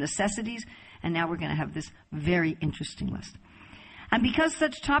list of necessities, and now we're going to have this very interesting list. And because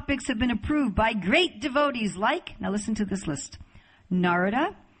such topics have been approved by great devotees like, now listen to this list,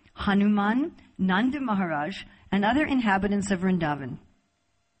 Narada, Hanuman, Nanda Maharaj, and other inhabitants of Vrindavan.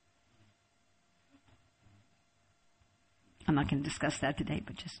 I'm not going to discuss that today,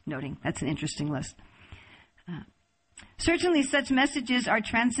 but just noting that's an interesting list. Certainly such messages are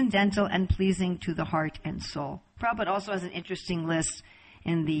transcendental and pleasing to the heart and soul. Prabhupada also has an interesting list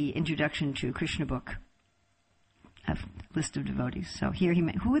in the introduction to Krishna book, a list of devotees. So here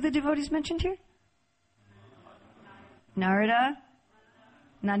who are the devotees mentioned here? Narada,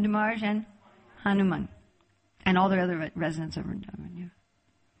 Nanda Maharaj, and Hanuman. And all the other residents of Vrindavan. Yeah.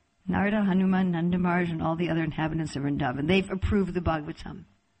 Narada, Hanuman, Nanda Maharaj, and all the other inhabitants of Vrindavan. They've approved the Bhagavatam.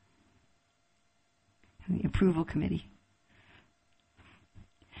 The approval committee.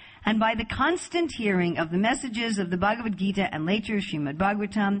 And by the constant hearing of the messages of the Bhagavad Gita and later Srimad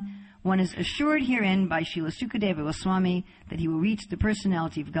Bhagavatam, one is assured herein by Srila Sukadeva Goswami that he will reach the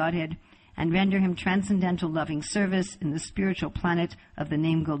personality of Godhead and render him transcendental loving service in the spiritual planet of the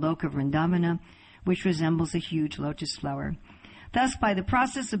name Goloka Vrindavana, which resembles a huge lotus flower. Thus, by the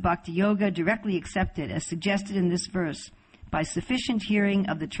process of bhakti yoga directly accepted as suggested in this verse, by sufficient hearing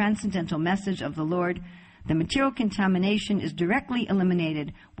of the transcendental message of the Lord, the material contamination is directly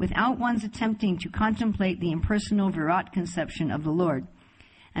eliminated without one's attempting to contemplate the impersonal Virat conception of the Lord.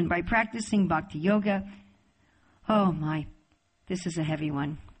 And by practicing bhakti yoga, oh my, this is a heavy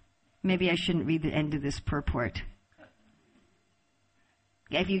one. Maybe I shouldn't read the end of this purport.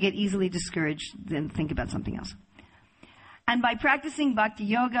 If you get easily discouraged, then think about something else. And by practicing bhakti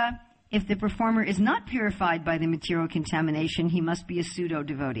yoga, if the performer is not purified by the material contamination, he must be a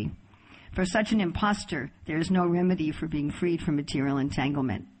pseudo-devotee. For such an impostor, there is no remedy for being freed from material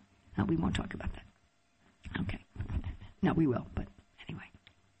entanglement. Now, we won't talk about that. Okay. No, we will, but anyway.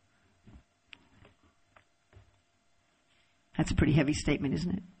 That's a pretty heavy statement,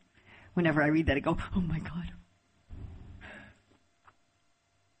 isn't it? Whenever I read that, I go, oh my God.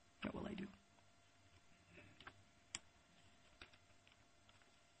 What will I do?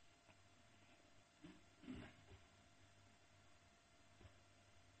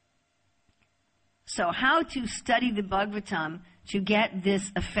 So how to study the Bhagavatam to get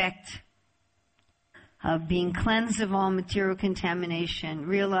this effect of being cleansed of all material contamination,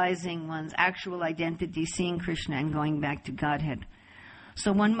 realizing one's actual identity, seeing Krishna, and going back to Godhead.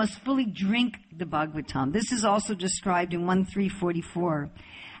 So one must fully drink the Bhagavatam. This is also described in 1.3.44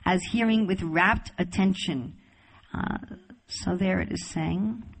 as hearing with rapt attention. So there it is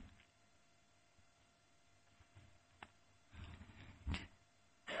saying...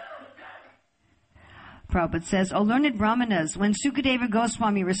 Prabhupada says, O learned Brahmanas, when Sukadeva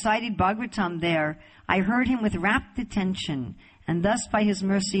Goswami recited Bhagavatam there, I heard him with rapt attention, and thus by his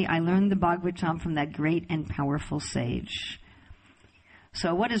mercy I learned the Bhagavatam from that great and powerful sage.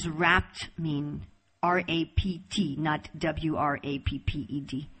 So what does rapt mean? R-A-P-T, not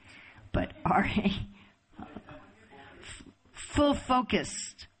W-R-A-P-P-E-D, but R-A, full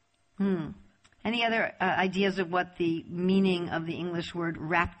focused. Any other ideas of what the meaning of the English word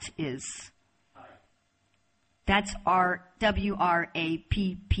rapt is? That's W-R-A-P-P-E-D.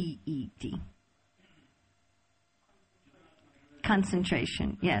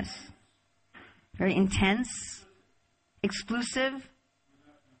 Concentration, yes. Very intense, exclusive,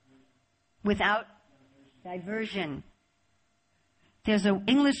 without diversion. There's an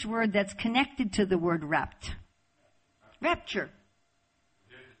English word that's connected to the word rapt. Rapture.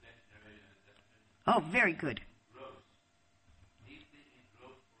 Oh, very good.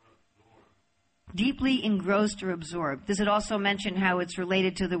 Deeply engrossed or absorbed. Does it also mention how it's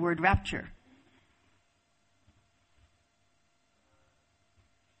related to the word rapture?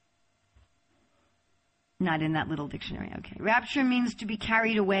 Not in that little dictionary. Okay. Rapture means to be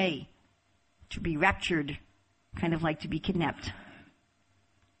carried away, to be raptured, kind of like to be kidnapped.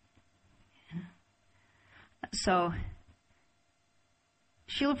 So,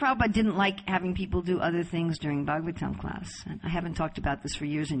 Srila Prabhupada didn't like having people do other things during Bhagavatam class. And I haven't talked about this for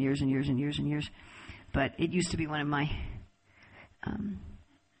years and years and years and years and years, but it used to be one of my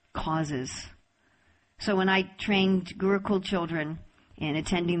causes. So when I trained Gurukul children in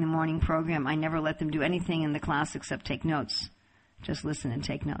attending the morning program, I never let them do anything in the class except take notes. Just listen and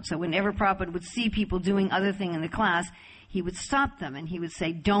take notes. So whenever Prabhupada would see people doing other thing in the class, he would stop them and he would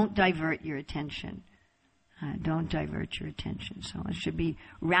say, don't divert your attention. Don't divert your attention. So it should be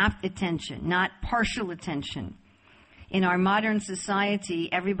rapt attention, not partial attention. In our modern society,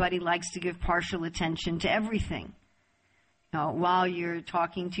 everybody likes to give partial attention to everything. While you're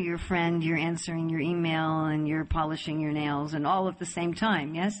talking to your friend, you're answering your email and you're polishing your nails and all at the same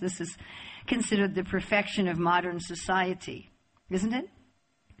time. Yes, this is considered the perfection of modern society, isn't it?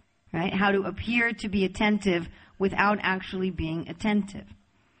 Right? How to appear to be attentive without actually being attentive.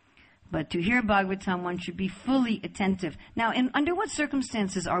 But to hear Bhagavatam, one should be fully attentive. Now, under what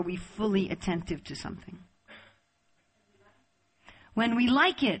circumstances are we fully attentive to something? When we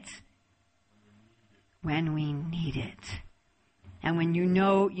like it. When we need it. And when you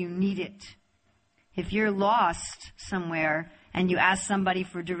know you need it. If you're lost somewhere and you ask somebody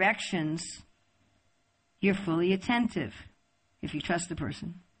for directions, you're fully attentive, if you trust the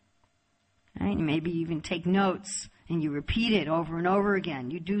person. Right? Maybe you even take notes. And you repeat it over and over again.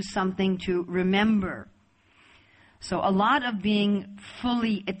 You do something to remember. So a lot of being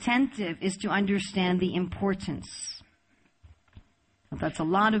fully attentive is to understand the importance. That's a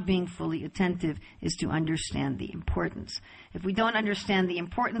lot of being fully attentive is to understand the importance. If we don't understand the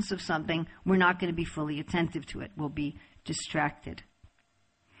importance of something, we're not going to be fully attentive to it. We'll be distracted.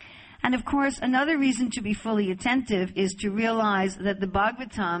 And of course, another reason to be fully attentive is to realize that the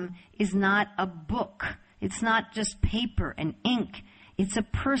Bhagavatam is not a book. It's not just paper and ink. It's a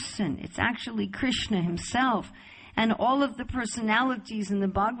person. It's actually Krishna himself. And all of the personalities in the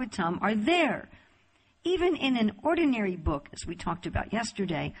Bhagavatam are there. Even in an ordinary book, as we talked about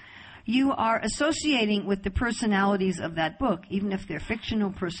yesterday, you are associating with the personalities of that book, even if they're fictional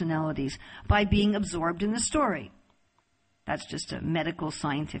personalities, by being absorbed in the story. That's just a medical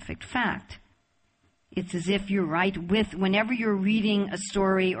scientific fact. It's as if you're right with, whenever you're reading a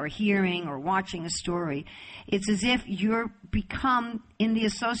story or hearing or watching a story, it's as if you're become in the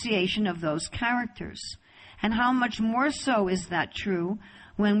association of those characters. And how much more so is that true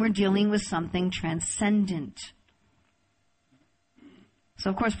when we're dealing with something transcendent? So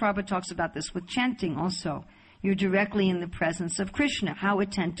of course Prabhupada talks about this with chanting also. You're directly in the presence of Krishna. How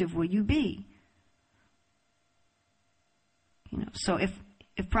attentive will you be? So if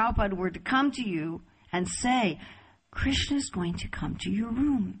Prabhupada were to come to you and say, Krishna is going to come to your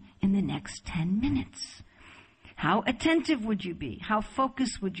room in the next 10 minutes. How attentive would you be? How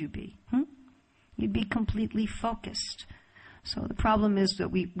focused would you be? You'd be completely focused. So the problem is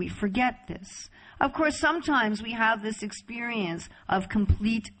that we forget this. Of course, sometimes we have this experience of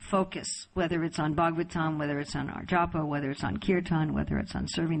complete focus, whether it's on Bhagavatam, whether it's on our japa, whether it's on kirtan, whether it's on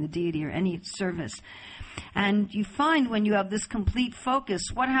serving the deity or any service. And you find when you have this complete focus,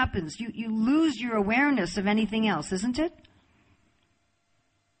 what happens? You lose your awareness of anything else, isn't it?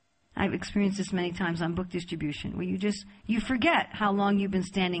 I've experienced this many times on book distribution, where you forget how long you've been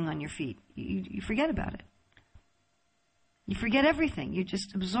standing on your feet. You forget about it. You forget everything. You're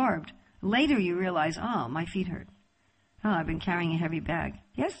just absorbed. Later you realize, oh, my feet hurt. Oh, I've been carrying a heavy bag.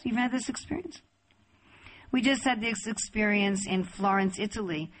 Yes, you've had this experience? We just had this experience in Florence,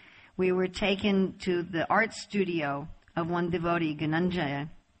 Italy. We were taken to the art studio of one devotee,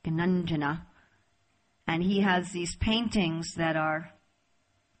 Gananjana, and he has these paintings that are,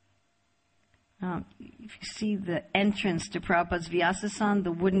 if you see the entrance to Prabhupada's Vyasasana,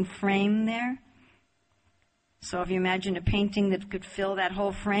 the wooden frame there. So if you imagine a painting that could fill that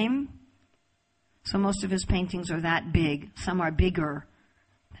whole frame, so most of his paintings are that big. Some are bigger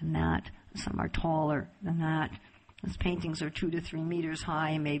than that. Some are taller than that. His paintings are 2 to 3 meters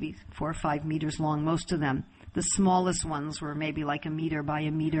high, maybe 4 or 5 meters long, most of them. The smallest ones were maybe like 1 meter by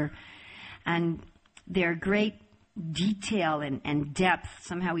 1 meter. And they're great detail and depth.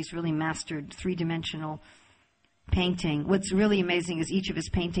 Somehow he's really mastered three-dimensional painting. What's really amazing is each of his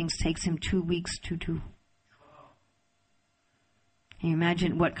paintings takes him 2 weeks to do. Can you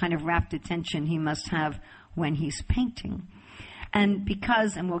imagine what kind of rapt attention he must have when he's painting? And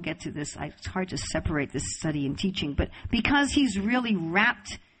because, and we'll get to this, it's hard to separate this study and teaching, but because he's really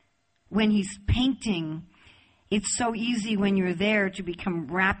rapt when he's painting, it's so easy when you're there to become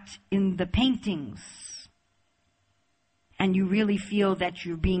wrapped in the paintings. And you really feel that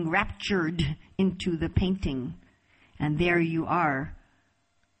you're being raptured into the painting. And there you are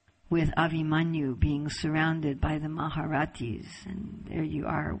with Abhimanyu being surrounded by the Maharatis. And there you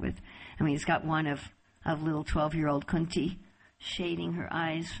are with, he's got one of little 12-year-old Kunti shading her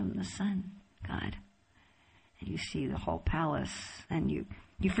eyes from the sun. God. And you see the whole palace. And you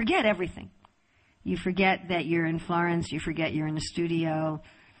forget everything. You forget that you're in Florence. You forget you're in a studio.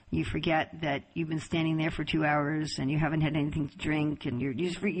 You forget that you've been standing there for 2 hours and you haven't had anything to drink, and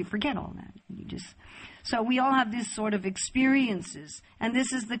you forget all that. So we all have these sort of experiences, and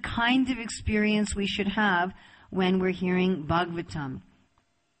this is the kind of experience we should have when we're hearing Bhagavatam,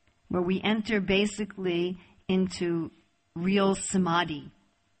 where we enter basically into real samadhi.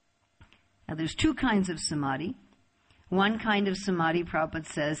 Now there's 2 kinds of samadhi. One kind of samadhi, Prabhupada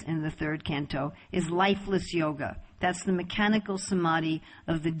says in the 3rd canto, is lifeless yoga. That's the mechanical samadhi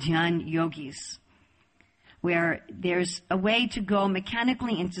of the Dhyan yogis, where there's a way to go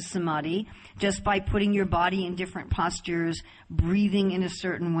mechanically into samadhi just by putting your body in different postures, breathing in a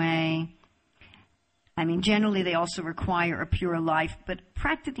certain way. Generally they also require a pure life, but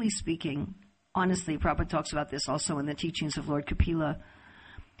practically speaking, honestly, Prabhupada talks about this also in the teachings of Lord Kapila,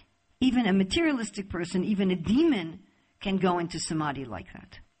 even a materialistic person, even a demon, can go into samadhi like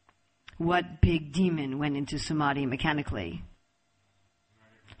that. What big demon went into samadhi mechanically?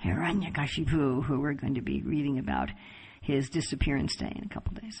 Hiranyakashipu, who we're going to be reading about his disappearance day in a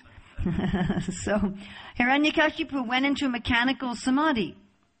couple days. So, Hiranyakashipu went into mechanical samadhi.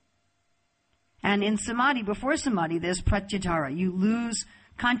 And in samadhi, before samadhi, there's pratyadhara. You lose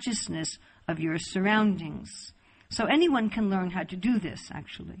consciousness of your surroundings. So anyone can learn how to do this,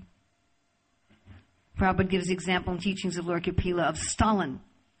 actually. Prabhupada gives the example in teachings of Lord Kapila of Stalin,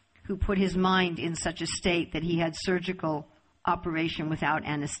 who put his mind in such a state that he had surgical operation without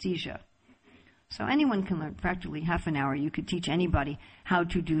anesthesia. So anyone can learn, practically half an hour. You could teach anybody how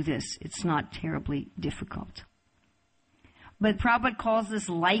to do this. It's not terribly difficult. But Prabhupada calls this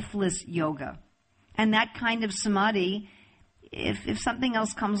lifeless yoga. And that kind of samadhi, if something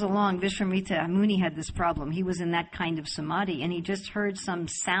else comes along, Vishwamitra Muni had this problem. He was in that kind of samadhi, and he just heard some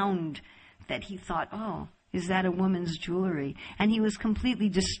sound that he thought, oh, is that a woman's jewelry? And he was completely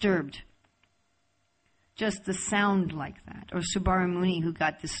disturbed. Just the sound like that. Or Subara Muni, who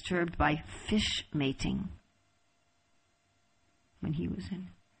got disturbed by fish mating when he was in.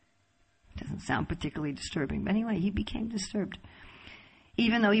 It doesn't sound particularly disturbing, but anyway, he became disturbed.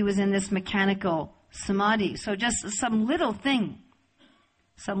 Even though he was in this mechanical samadhi. So just some little thing,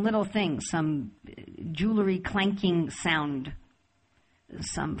 some jewelry clanking sound,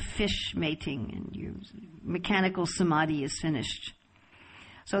 some fish mating, and your mechanical samadhi is finished.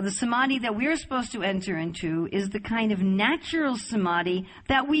 So the samadhi that we're supposed to enter into is the kind of natural samadhi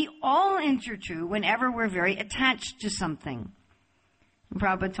that we all enter to whenever we're very attached to something.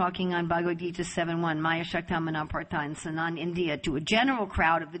 Prabhupada talking on Bhagavad Gita 7.1, Maya Shakta Manapartha in Sanan, India, to a general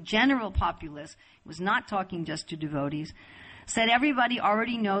crowd of the general populace, was not talking just to devotees, said everybody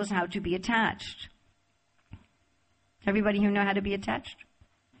already knows how to be attached. Everybody here know how to be attached?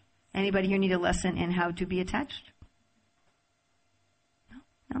 Anybody here need a lesson in how to be attached?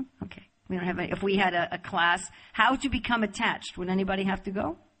 No? Okay. We don't have if we had a class, how to become attached, would anybody have to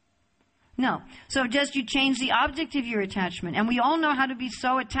go? No. So just you change the object of your attachment. And we all know how to be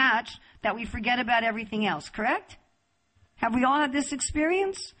so attached that we forget about everything else, correct? Have we all had this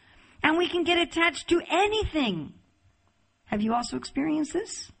experience? And we can get attached to anything. Have you also experienced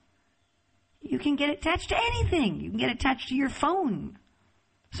this? You can get attached to anything. You can get attached to your phone.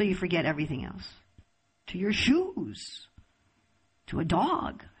 So you forget everything else. To your shoes. To a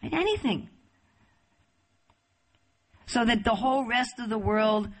dog. Anything. So that the whole rest of the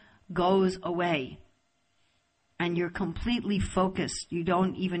world goes away. And you're completely focused. You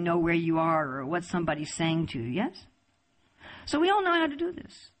don't even know where you are or what somebody's saying to you. Yes? So we all know how to do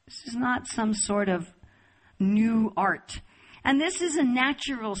this. This is not some sort of new art. And this is a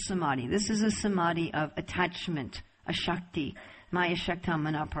natural samadhi. This is a samadhi of attachment, a shakti, Maya Shakta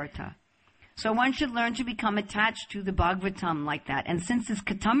Manapartha. So one should learn to become attached to the Bhagavatam like that. And since it's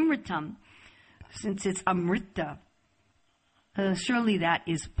Katamritam, since it's Amrita, surely that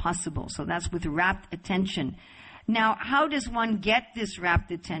is possible. So that's with rapt attention. Now, how does one get this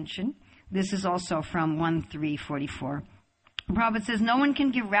rapt attention? This is also from 1.3.44. Prabhupada says, no one can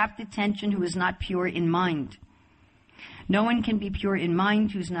give rapt attention who is not pure in mind. No one can be pure in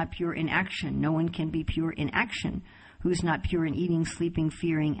mind who's not pure in action. No one can be pure in action who's not pure in eating, sleeping,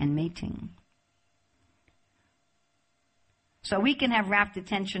 fearing, and mating. So we can have rapt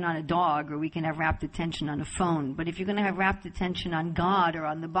attention on a dog, or we can have rapt attention on a phone. But if you're going to have rapt attention on God or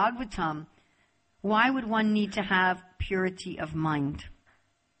on the Bhagavatam, why would one need to have purity of mind?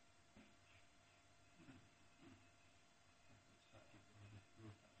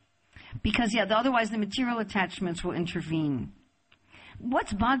 Because, otherwise the material attachments will intervene.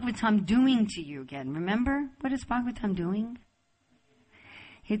 What's Bhagavatam doing to you again? Remember? What is Bhagavatam doing?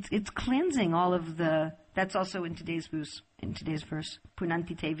 It's cleansing all of the... That's also in today's verse.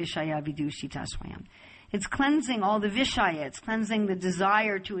 Punantite vishaya vidushita swayam. It's cleansing all the vishaya. It's cleansing the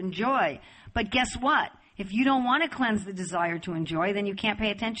desire to enjoy. But guess what? If you don't want to cleanse the desire to enjoy, then you can't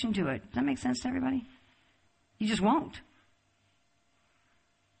pay attention to it. Does that make sense to everybody? You just won't.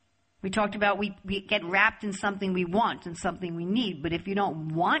 We talked about we get wrapped in something we want and something we need. But if you don't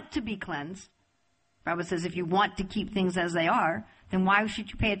want to be cleansed, Prabhupada says if you want to keep things as they are, then why should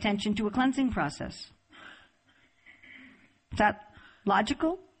you pay attention to a cleansing process? Is that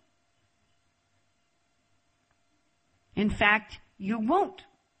logical? In fact, you won't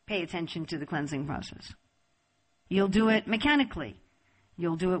pay attention to the cleansing process. You'll do it mechanically.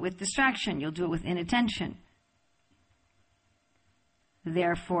 You'll do it with distraction. You'll do it with inattention.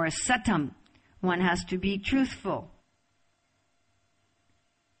 Therefore, satam, one has to be truthful.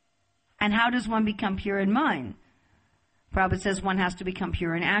 And how does one become pure in mind? Prabhupada says one has to become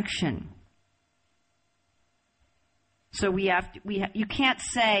pure in action. So you can't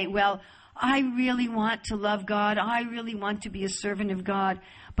say, well, I really want to love God, I really want to be a servant of God,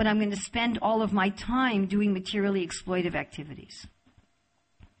 but I'm going to spend all of my time doing materially exploitive activities.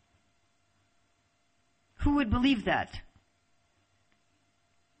 Who would believe that?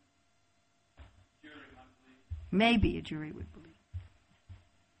 Maybe a jury would believe.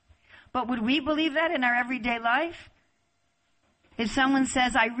 But would we believe that in our everyday life? If someone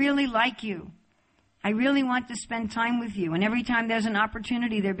says, I really like you, I really want to spend time with you, and every time there's an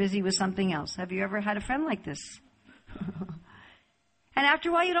opportunity, they're busy with something else. Have you ever had a friend like this? And after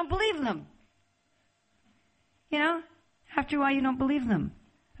a while, you don't believe them. After a while, you don't believe them.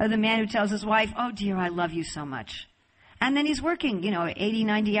 Or the man who tells his wife, oh dear, I love you so much. And then he's working, 80,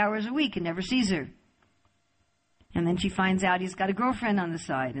 90 hours a week and never sees her. And then she finds out he's got a girlfriend on the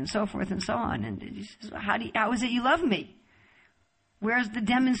side, and so forth and so on. And she says, how is it you love me? Where's the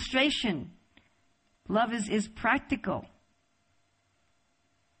demonstration? Love is practical.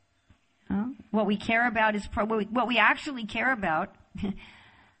 What we care about is what we actually care about.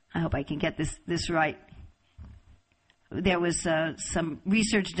 I hope I can get this right. There was some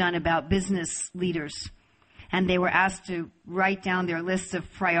research done about business leaders, and they were asked to write down their lists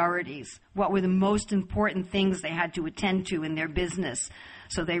of priorities. What were the most important things they had to attend to in their business?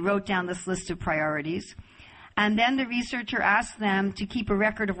 So they wrote down this list of priorities. And then the researcher asked them to keep a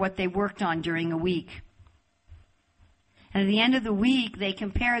record of what they worked on during a week. And at the end of the week, they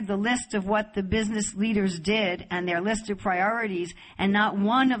compared the list of what the business leaders did and their list of priorities, and not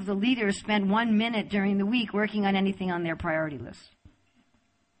one of the leaders spent 1 minute during the week working on anything on their priority list.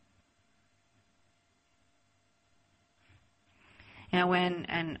 And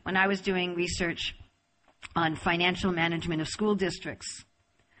when I was doing research on financial management of school districts,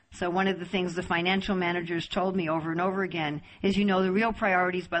 so one of the things the financial managers told me over and over again is you know the real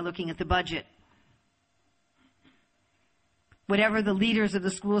priorities by looking at the budget. Whatever the leaders of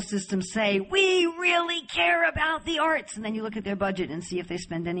the school system say, we really care about the arts. And then you look at their budget and see if they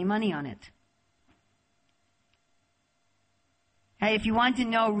spend any money on it. Hey, if you want to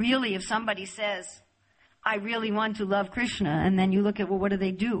know really if somebody says, I really want to love Krishna, and then you look at, well, what do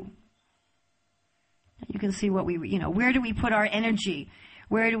they do? You can see what where do we put our energy?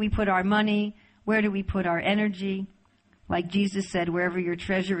 Where do we put our money? Where do we put our energy? Like Jesus said, wherever your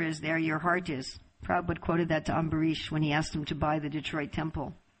treasure is, there your heart is. Prabhupada quoted that to Ambarish when he asked him to buy the Detroit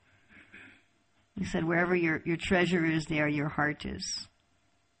temple. He said, wherever your treasure is, there your heart is.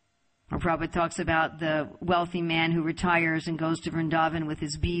 Or Prabhupada talks about the wealthy man who retires and goes to Vrindavan with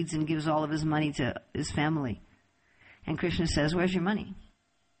his beads and gives all of his money to his family. And Krishna says, where's your money?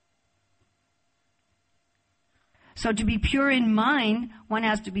 So to be pure in mind, one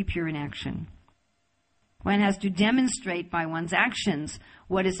has to be pure in action. One has to demonstrate by one's actions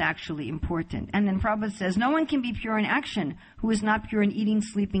what is actually important. And then Prabhupada says, no one can be pure in action who is not pure in eating,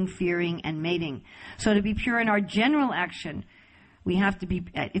 sleeping, fearing, and mating. So to be pure in our general action, we have to be,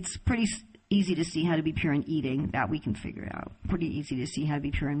 it's pretty easy to see how to be pure in eating. That we can figure out. Pretty easy to see how to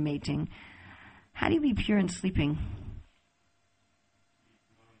be pure in mating. How do you be pure in sleeping?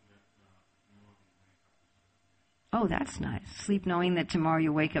 Oh, that's nice. Sleep knowing that tomorrow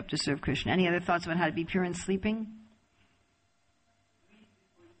you'll wake up to serve Krishna. Any other thoughts about how to be pure in sleeping?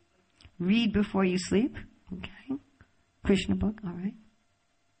 Read before you sleep. Okay. Krishna book. All right.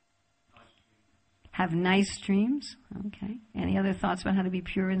 Have nice dreams. Okay. Any other thoughts about how to be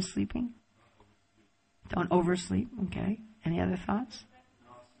pure in sleeping? Don't oversleep. Okay. Any other thoughts?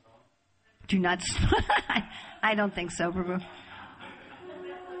 Do not snore. I don't think so, Prabhu.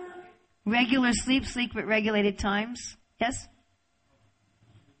 Regular sleep at regulated times. Yes?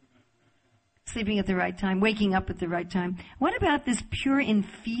 Sleeping at the right time, waking up at the right time. What about this pure in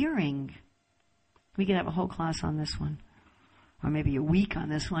fearing? We could have a whole class on this one. Or maybe a week on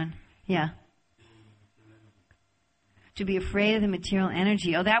this one. Yeah. To be afraid of the material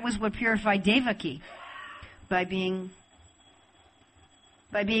energy. Oh, that was what purified Devaki. By being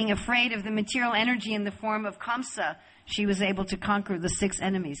afraid of the material energy in the form of Kamsa, she was able to conquer the 6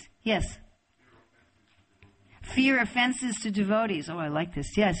 enemies. Yes. Fear offenses to devotees. Oh, I like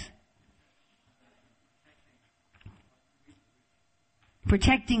this. Yes.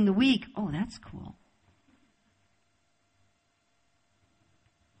 Protecting the weak. Oh, that's cool.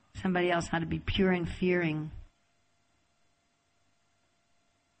 Somebody else, how to be pure in fearing.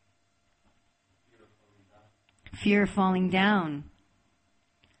 Fear of falling down.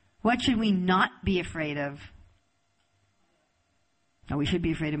 What should we not be afraid of? No, we should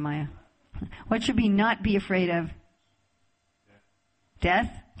be afraid of Maya. What should we not be afraid of? Death.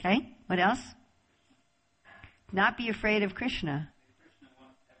 Okay. What else? Not be afraid of Krishna.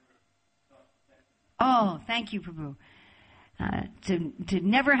 Oh, thank you, Prabhu. To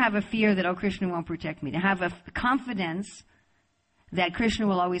never have a fear that, oh, Krishna won't protect me. To have a confidence that Krishna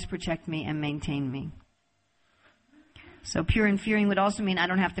will always protect me and maintain me. So pure in fearing would also mean I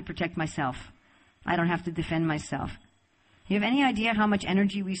don't have to protect myself. I don't have to defend myself. You have any idea how much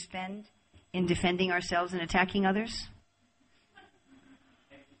energy we spend in defending ourselves and attacking others?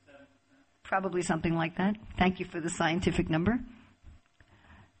 Probably something like that. Thank you for the scientific number.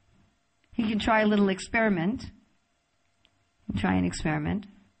 You can try a little experiment. Try an experiment.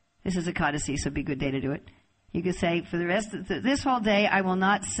 This is Ekadasi, so it'd be a good day to do it. You could say, for the rest of this whole day, I will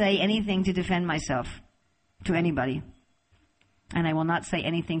not say anything to defend myself to anybody. And I will not say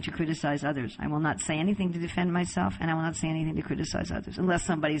anything to criticize others. I will not say anything to defend myself, and I will not say anything to criticize others, unless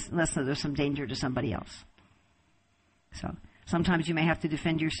there's some danger to somebody else. So sometimes you may have to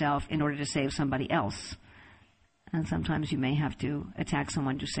defend yourself in order to save somebody else. And sometimes you may have to attack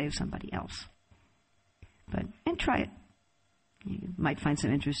someone to save somebody else. And try it. You might find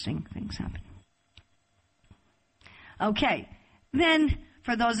some interesting things happen. Okay. Then,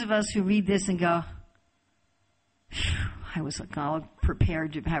 for those of us who read this and go, I was all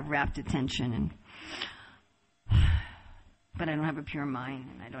prepared to have rapt attention, but I don't have a pure mind,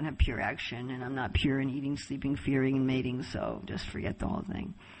 and I don't have pure action, and I'm not pure in eating, sleeping, fearing, and mating, so just forget the whole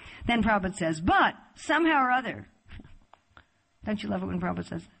thing. Then Prabhupada says, but somehow or other, don't you love it when Prabhupada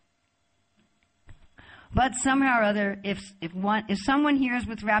says that? But somehow or other, if someone hears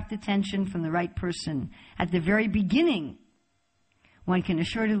with rapt attention from the right person at the very beginning, one can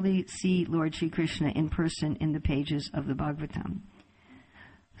assuredly see Lord Sri Krishna in person in the pages of the Bhagavatam.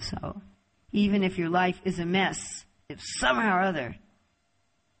 So, even if your life is a mess, if somehow or other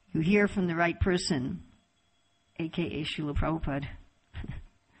you hear from the right person, a.k.a. Srila Prabhupada,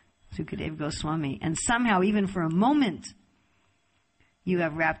 Sukadeva Goswami, and somehow, even for a moment, you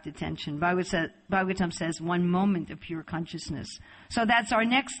have rapt attention. Bhagavatam says 1 moment of pure consciousness. So that's our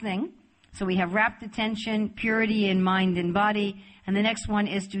next thing. So we have rapt attention, purity in mind and body, and the next one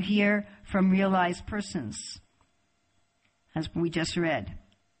is to hear from realized persons, as we just read.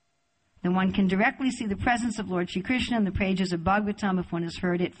 Then one can directly see the presence of Lord Sri Krishna in the pages of Bhagavatam if one has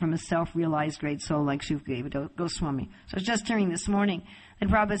heard it from a self-realized great soul like Sukadeva Goswami. So I was just hearing this morning that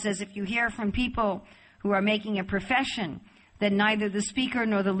Prabhupada says if you hear from people who are making a profession, that neither the speaker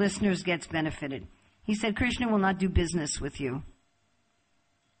nor the listeners gets benefited. He said, Krishna will not do business with you.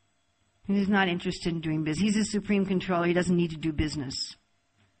 He's not interested in doing business. He's a supreme controller. He doesn't need to do business.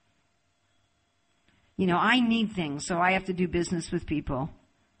 I need things, so I have to do business with people.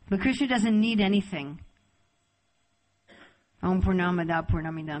 But Krishna doesn't need anything. Om Purnamada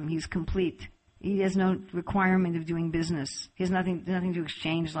Purnamidam. He's complete. He has no requirement of doing business. He has nothing to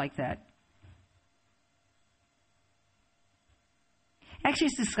exchange like that. Actually,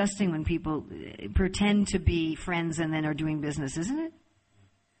 it's disgusting when people pretend to be friends and then are doing business, isn't it?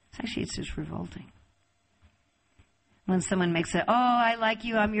 It's just revolting. When someone makes it, I like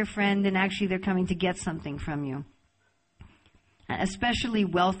you, I'm your friend, and actually they're coming to get something from you. Especially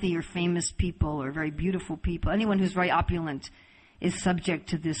wealthy or famous people or very beautiful people. Anyone who's very opulent is subject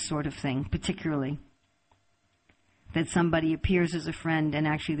to this sort of thing, particularly. That somebody appears as a friend and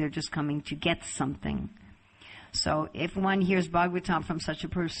actually they're just coming to get something. So if one hears Bhagavatam from such a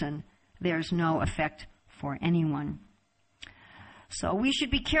person, there's no effect for anyone. So we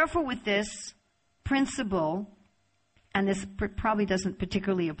should be careful with this principle, and this probably doesn't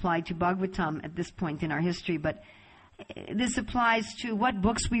particularly apply to Bhagavatam at this point in our history, but this applies to what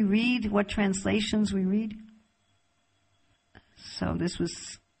books we read, what translations we read. So this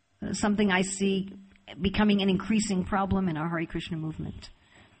was something I see becoming an increasing problem in our Hare Krishna movement.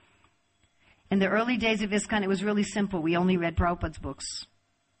 In the early days of ISKCON, it was really simple. We only read Prabhupada's books.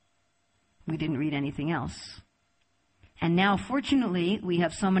 We didn't read anything else. And now, fortunately, we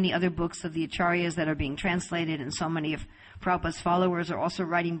have so many other books of the Acharyas that are being translated, and so many of Prabhupada's followers are also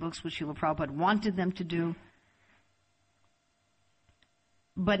writing books which Srila Prabhupada wanted them to do.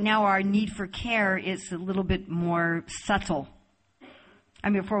 But now our need for care is a little bit more subtle.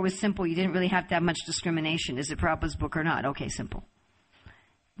 Before it was simple. You didn't really have to have much discrimination. Is it Prabhupada's book or not? Okay, simple.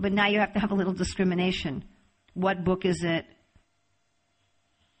 But now you have to have a little discrimination. What book is it?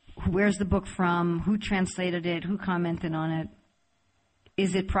 Where's the book from? Who translated it? Who commented on it?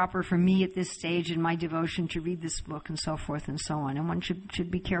 Is it proper for me at this stage in my devotion to read this book, and so forth and so on? And one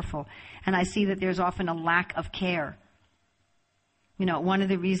should be careful. And I see that there's often a lack of care. One of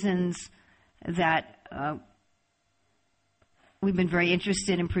the reasons that we've been very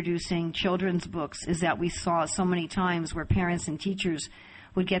interested in producing children's books is that we saw so many times where parents and teachers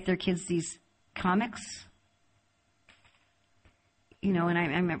would get their kids these comics. And I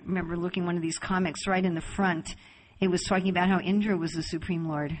remember looking one of these comics right in the front. It was talking about how Indra was the Supreme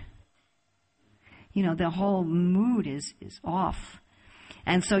Lord. The whole mood is off.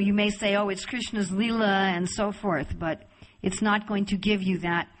 And so you may say, it's Krishna's Leela and so forth, but it's not going to give you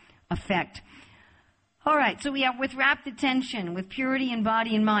that effect. All right, so we have with rapt attention, with purity in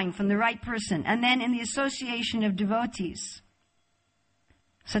body and mind from the right person, and then in the association of devotees.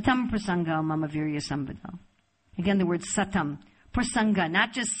 Satam prasanga mama virya sambhada. Again, the word satam. Prasanga,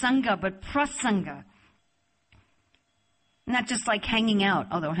 not just sangha, but prasanga. Not just like hanging out,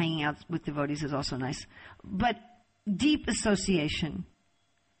 although hanging out with devotees is also nice, but deep association.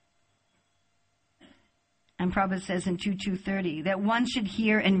 And Prabhupada says in 2.2.30 that one should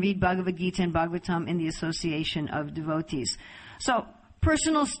hear and read Bhagavad Gita and Bhagavatam in the association of devotees. So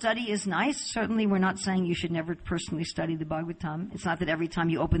personal study is nice. Certainly we're not saying you should never personally study the Bhagavatam. It's not that every time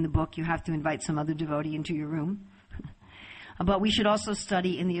you open the book you have to invite some other devotee into your room. But we should also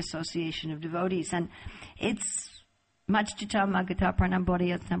study in the association of devotees. And it's Majchita Magata Pranam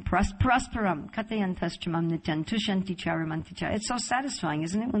Bodhayatam Parasparam Katayantaschamam Nityan Tushanti Charamanticha. It's so satisfying,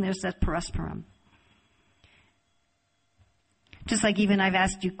 isn't it, when there's that Parasparam? Just like even I've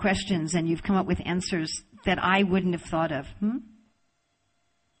asked you questions and you've come up with answers that I wouldn't have thought of.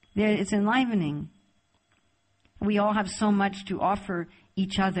 It's enlivening. We all have so much to offer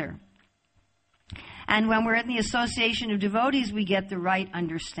each other. And when we're in the association of devotees, we get the right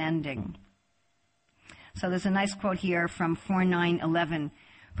understanding. So there's a nice quote here from 4911.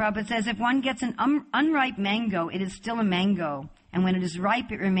 Prabhupada says, if one gets an unripe mango, it is still a mango, and when it is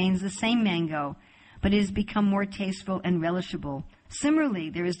ripe, it remains the same mango, but it has become more tasteful and relishable. Similarly,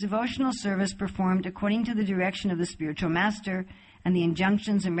 there is devotional service performed according to the direction of the spiritual master and the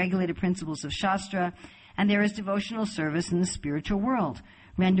injunctions and regulated principles of Shastra, and there is devotional service in the spiritual world,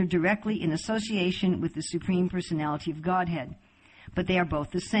 rendered directly in association with the Supreme Personality of Godhead. But they are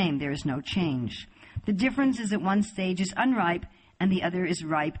both the same. There is no change. The difference is that one stage is unripe and the other is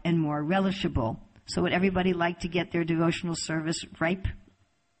ripe and more relishable. So would everybody like to get their devotional service ripe?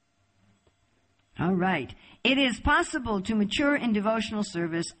 All right. It is possible to mature in devotional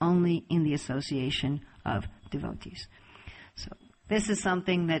service only in the association of devotees. So this is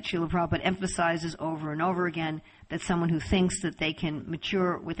something that Srila Prabhupada emphasizes over and over again, that someone who thinks that they can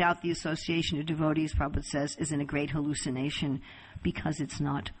mature without the association of devotees, Prabhupada says, is in a great hallucination, because it's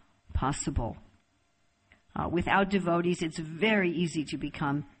not possible. Without devotees, it's very easy to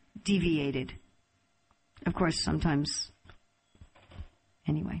become deviated. Of course, sometimes,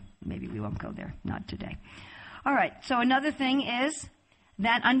 anyway, maybe we won't go there, not today. All right, so another thing is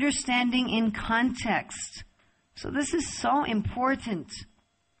that understanding in context. So this is so important.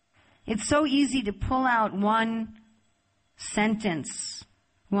 It's so easy to pull out one sentence,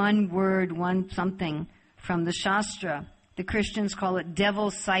 one word, one something from the Shastra. The Christians call it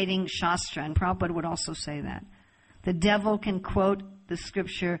devil-citing Shastra, and Prabhupada would also say that. The devil can quote the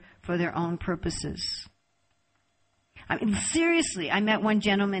scripture for their own purposes. I mean, seriously, I met one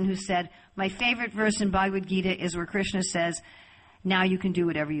gentleman who said, my favorite verse in Bhagavad Gita is where Krishna says, now you can do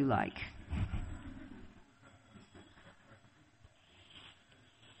whatever you like.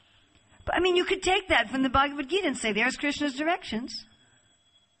 But I mean, you could take that from the Bhagavad Gita and say, there's Krishna's directions.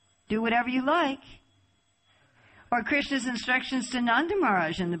 Do whatever you like. Or Krishna's instructions to Nanda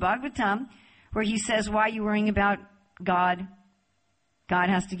Maharaj in the Bhagavatam, where he says, why are you worrying about God? God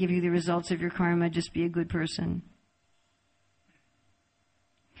has to give you the results of your karma. Just be a good person.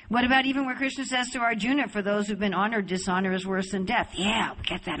 What about even where Krishna says to Arjuna, for those who've been honored, dishonor is worse than death. Yeah,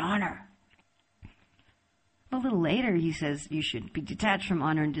 get that honor. A little later, he says you should be detached from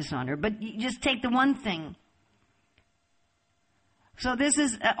honor and dishonor. But you just take the one thing. So this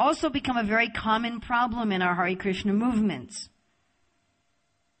has also become a very common problem in our Hare Krishna movements.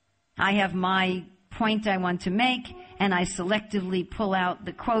 I have my point I want to make, and I selectively pull out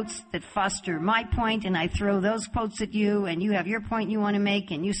the quotes that foster my point, and I throw those quotes at you, and you have your point you want to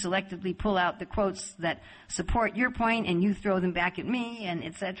make, and you selectively pull out the quotes that support your point, and you throw them back at me, and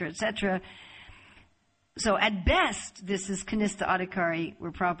et cetera, et cetera. So at best, this is Kanista Adhikari,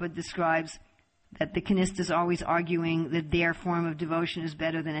 where Prabhupada describes that the Kanista is always arguing that their form of devotion is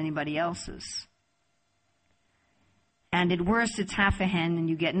better than anybody else's. And at worst, it's half a hen and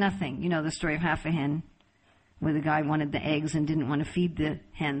you get nothing. You know the story of half a hen, where the guy wanted the eggs and didn't want to feed the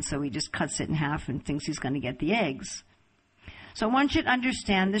hen, so he just cuts it in half and thinks he's going to get the eggs. So one should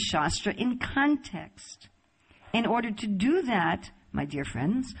understand the Shastra in context. In order to do that, my dear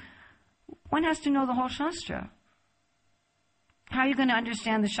friends, one has to know the whole Shastra. How are you going to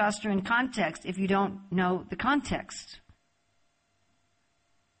understand the Shastra in context if you don't know the context?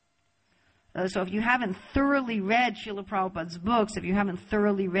 So if you haven't thoroughly read Srila Prabhupada's books, if you haven't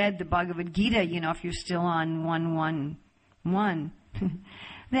thoroughly read the Bhagavad Gita, if you're still on 111,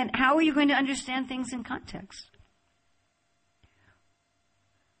 then how are you going to understand things in context?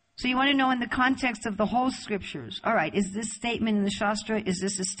 So you want to know in the context of the whole scriptures. All right, is this statement in the Shastra, is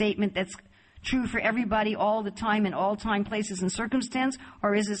this a statement that's true for everybody all the time in all time, places, and circumstance?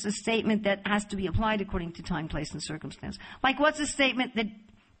 Or is this a statement that has to be applied according to time, place, and circumstance? Like, what's a statement that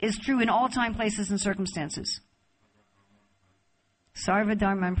is true in all time, places, and circumstances? Sarva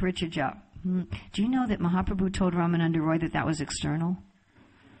Dharma Parityajya. Do you know that Mahaprabhu told Ramananda Roy that was external?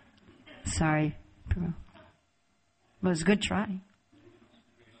 Sorry. But it was a good try.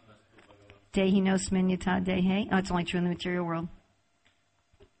 Dehi no sminyata dehe. Oh, it's only true in the material world.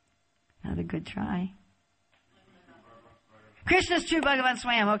 Another good try. Krishna's true Bhagavan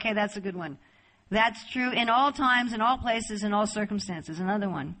Swayam. Okay, that's a good one. That's true in all times, in all places, in all circumstances. Another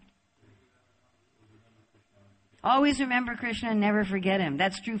one. Always remember Krishna and never forget him.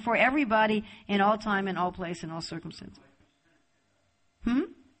 That's true for everybody in all time, in all place, in all circumstances.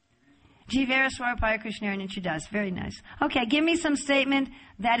 Jivera Swarapaya Krishna Nichidas. Very nice. Okay, give me some statement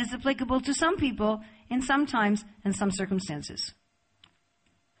that is applicable to some people in some times and some circumstances.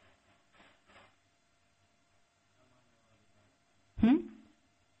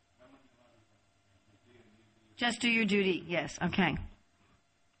 Just do your duty. Yes, okay.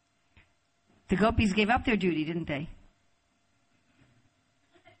 The gopis gave up their duty, didn't they?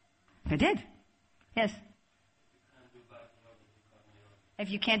 They did. Yes. If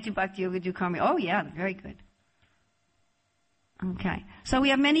you can't do Bhakti Yoga, do Karma Yoga. Oh, yeah, very good. Okay. So we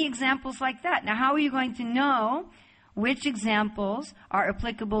have many examples like that. Now, how are you going to know which examples are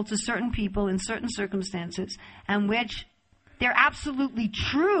applicable to certain people in certain circumstances and which they're absolutely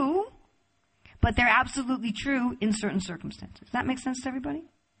true, but they're absolutely true in certain circumstances? Does that make sense to everybody?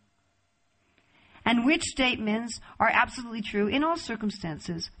 And which statements are absolutely true in all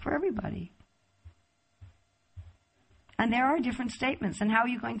circumstances for everybody? And there are different statements. And how are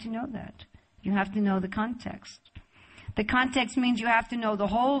you going to know that? You have to know the context. The context means you have to know the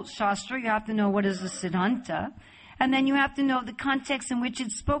whole Shastra. You have to know what is the Siddhanta. And then you have to know the context in which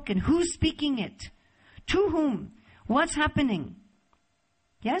it's spoken. Who's speaking it? To whom? What's happening?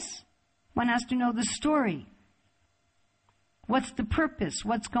 Yes? One has to know the story. What's the purpose?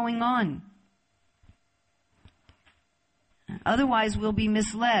 What's going on? Otherwise, we'll be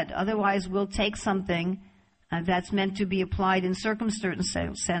misled. Otherwise, we'll take something that's meant to be applied in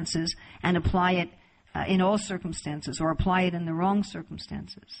circumstances and apply it in all circumstances, or apply it in the wrong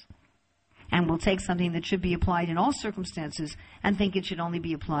circumstances. And we'll take something that should be applied in all circumstances and think it should only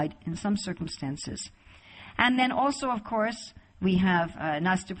be applied in some circumstances. And then also, of course, we have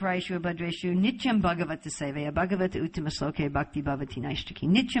Nastaprayeshu Bhadreshu Nityam Bhagavata Sevaya Bhagavata Uttama Bhakti Bhavati Naishtaki.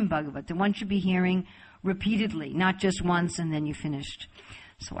 Nityam Bhagavata. One should be hearing repeatedly, not just once and then you finished.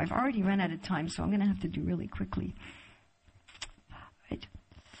 So I've already run out of time, so I'm going to have to do really quickly. Right.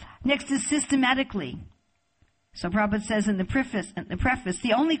 Next is systematically. So Prabhupada says in the preface,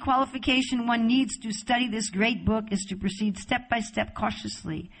 the only qualification one needs to study this great book is to proceed step by step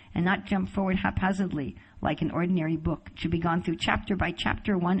cautiously and not jump forward haphazardly like an ordinary book. It should be gone through chapter by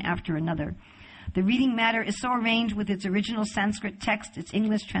chapter, one after another. The reading matter is so arranged with its original Sanskrit text, its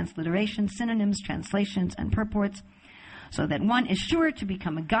English transliteration, synonyms, translations, and purports, so that one is sure to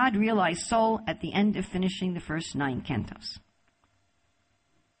become a God-realized soul at the end of finishing the first 9 cantos.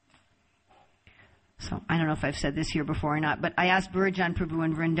 So, I don't know if I've said this here before or not, but I asked Bhurajan Prabhu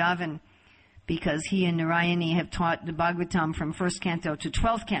in Vrindavan, because he and Narayani have taught the Bhagavatam from 1st canto to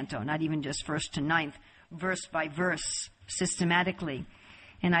 12th canto, not even just 1st to 9th, verse by verse, systematically.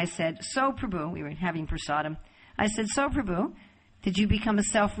 And I said, so Prabhu, we were having prasadam, I said, so Prabhu, did you become a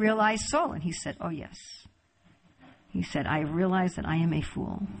self-realized soul? And he said, oh yes. He said, I realize that I am a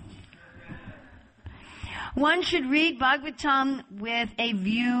fool. One should read Bhagavatam with a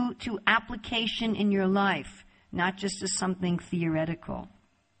view to application in your life, not just as something theoretical.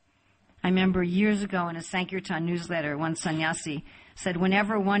 I remember years ago in a Sankirtan newsletter, one sannyasi said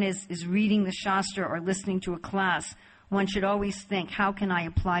whenever one is reading the Shastra or listening to a class, one should always think, how can I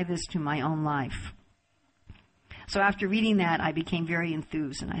apply this to my own life? So after reading that, I became very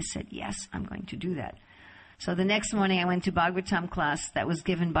enthused, and I said, yes, I'm going to do that. So the next morning I went to Bhagavatam class that was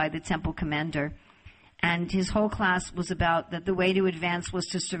given by the temple commander, and his whole class was about that the way to advance was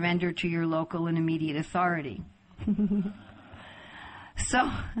to surrender to your local and immediate authority. So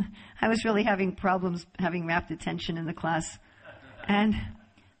I was really having problems having rapt attention in the class. And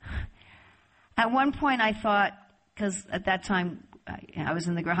at one point I thought, because at that time I was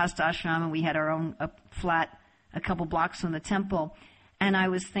in the Grahastha ashram and we had our own flat a couple blocks from the temple, and I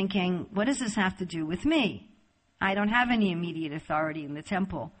was thinking, what does this have to do with me? I don't have any immediate authority in the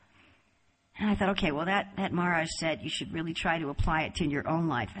temple. And I thought, okay, well that Maharaj said you should really try to apply it to your own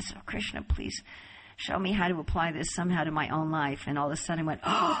life. I said, oh, Krishna, please show me how to apply this somehow to my own life. And all of a sudden I went,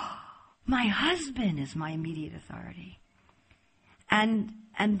 oh, my husband is my immediate authority. And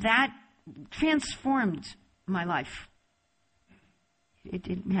that transformed my life. It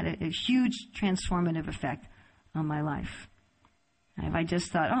had a huge transformative effect on my life. And I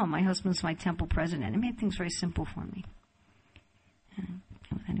just thought, oh, my husband's my temple president. It made things very simple for me. And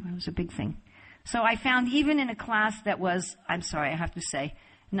anyway, it was a big thing. So I found even in a class that was, I'm sorry, I have to say,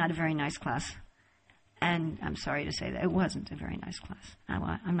 not a very nice class. And I'm sorry to say that it wasn't a very nice class. I'm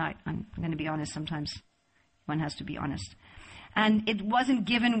going to be honest. Sometimes one has to be honest. And it wasn't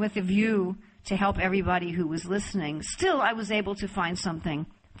given with a view to help everybody who was listening. Still, I was able to find something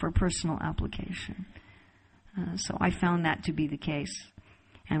for personal application. So I found that to be the case.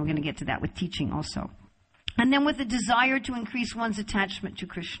 And we're going to get to that with teaching also. And then with the desire to increase one's attachment to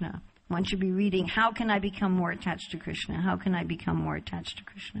Krishna. One should be reading, how can I become more attached to Krishna? How can I become more attached to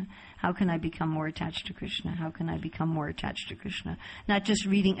Krishna? How can I become more attached to Krishna? How can I become more attached to Krishna? Not just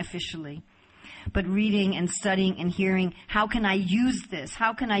reading officially, but reading and studying and hearing, how can I use this?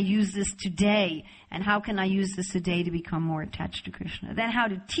 How can I use this today? And how can I use this today to become more attached to Krishna? Then how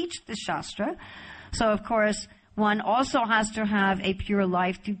to teach the Shastra. So, of course, one also has to have a pure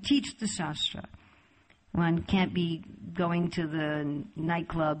life to teach the Shastra. One can't be going to the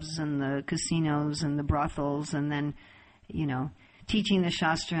nightclubs and the casinos and the brothels and then, teaching the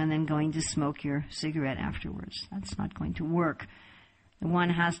Shastra and then going to smoke your cigarette afterwards. That's not going to work. One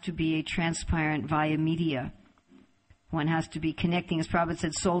has to be a transparent via media. One has to be connecting, as Prabhupada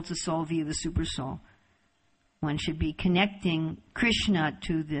said, soul to soul via the super soul. One should be connecting Krishna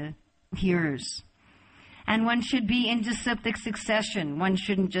to the hearers. And one should be in disciplic succession. One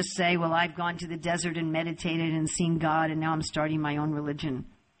shouldn't just say, well, I've gone to the desert and meditated and seen God and now I'm starting my own religion.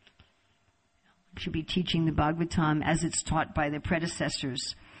 One should be teaching the Bhagavatam as it's taught by the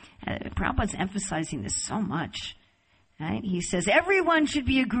predecessors. Prabhupada's emphasizing this so much. Right? He says, everyone should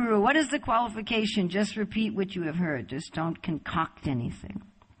be a guru. What is the qualification? Just repeat what you have heard. Just don't concoct anything.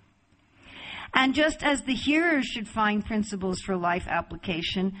 And just as the hearers should find principles for life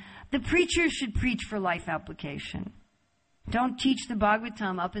application, the preachers should preach for life application. Don't teach the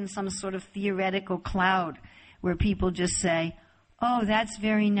Bhagavatam up in some sort of theoretical cloud where people just say, oh, that's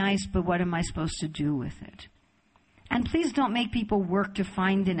very nice, but what am I supposed to do with it? And please don't make people work to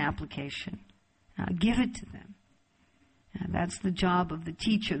find an application. Give it to them. That's the job of the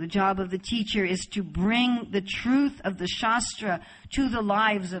teacher. The job of the teacher is to bring the truth of the Shastra to the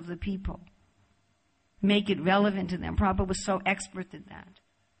lives of the people. Make it relevant to them. Prabhupada was so expert at that.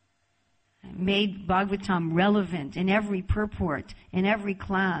 Made Bhagavatam relevant in every purport, in every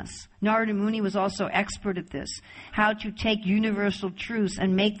class. Narada Muni was also expert at this. How to take universal truths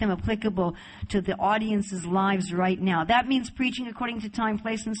and make them applicable to the audience's lives right now. That means preaching according to time,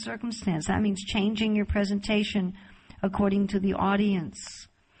 place, and circumstance. That means changing your presentation according to the audience.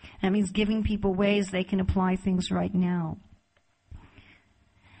 That means giving people ways they can apply things right now.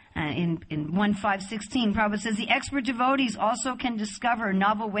 In 1.5.16, Prabhupada says, the expert devotees also can discover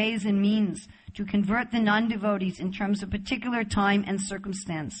novel ways and means to convert the non-devotees in terms of particular time and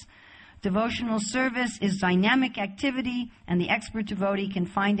circumstance. Devotional service is dynamic activity, and the expert devotee can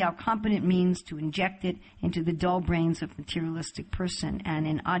find out competent means to inject it into the dull brains of materialistic person. And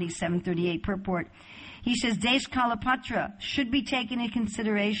in Adi 738 purport, he says, Desh Kalapatra should be taken into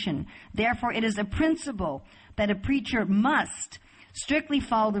consideration. Therefore, it is a principle that a preacher must strictly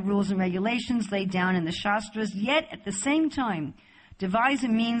follow the rules and regulations laid down in the Shastras, yet at the same time devise a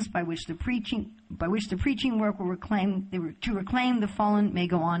means by which the preaching work will reclaim the fallen may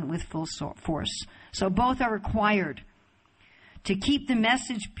go on with full force. So both are required to keep the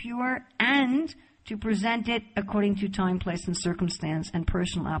message pure and to present it according to time, place, and circumstance and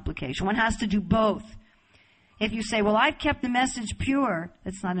personal application. One has to do both. If you say, well, I've kept the message pure,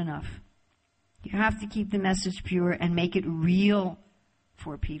 that's not enough. You have to keep the message pure and make it real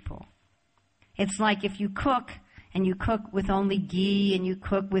for people. It's like if you cook, and you cook with only ghee, and you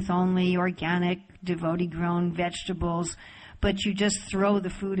cook with only organic, devotee-grown vegetables, but you just throw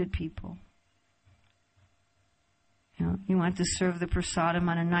the food at people. You want to serve the prasadam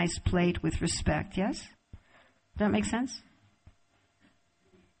on a nice plate with respect, yes? Does that make sense?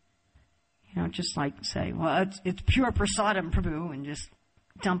 You don't just like say, well, it's pure prasadam, Prabhu, and just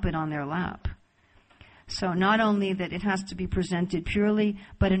dump it on their lap. So not only that it has to be presented purely,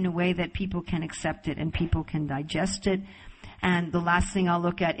 but in a way that people can accept it and people can digest it. And the last thing I'll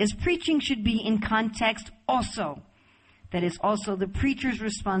look at is preaching should be in context also. That is also the preacher's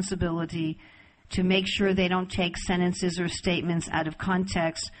responsibility to make sure they don't take sentences or statements out of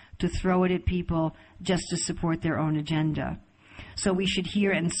context to throw it at people just to support their own agenda. So we should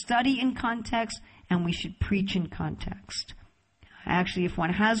hear and study in context, and we should preach in context. Actually, if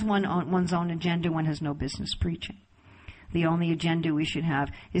one has one's own agenda, one has no business preaching. The only agenda we should have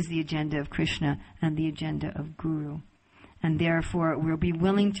is the agenda of Krishna and the agenda of Guru. And therefore, we'll be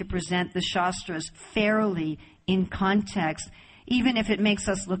willing to present the Shastras fairly in context, even if it makes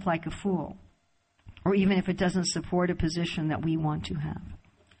us look like a fool, or even if it doesn't support a position that we want to have.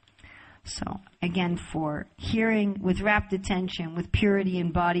 So, again, for hearing with rapt attention, with purity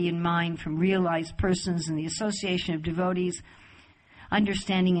in body and mind from realized persons in the association of devotees,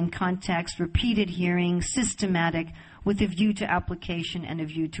 understanding in context, repeated hearing, systematic, with a view to application and a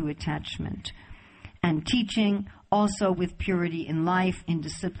view to attachment. And teaching also with purity in life, in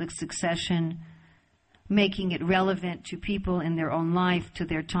disciplic succession, making it relevant to people in their own life, to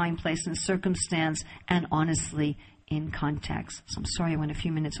their time, place, and circumstance, and honestly in context. So I'm sorry I went a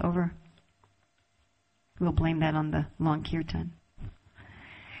few minutes over. We'll blame that on the long kirtan.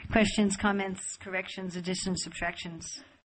 Questions, comments, corrections, additions, subtractions?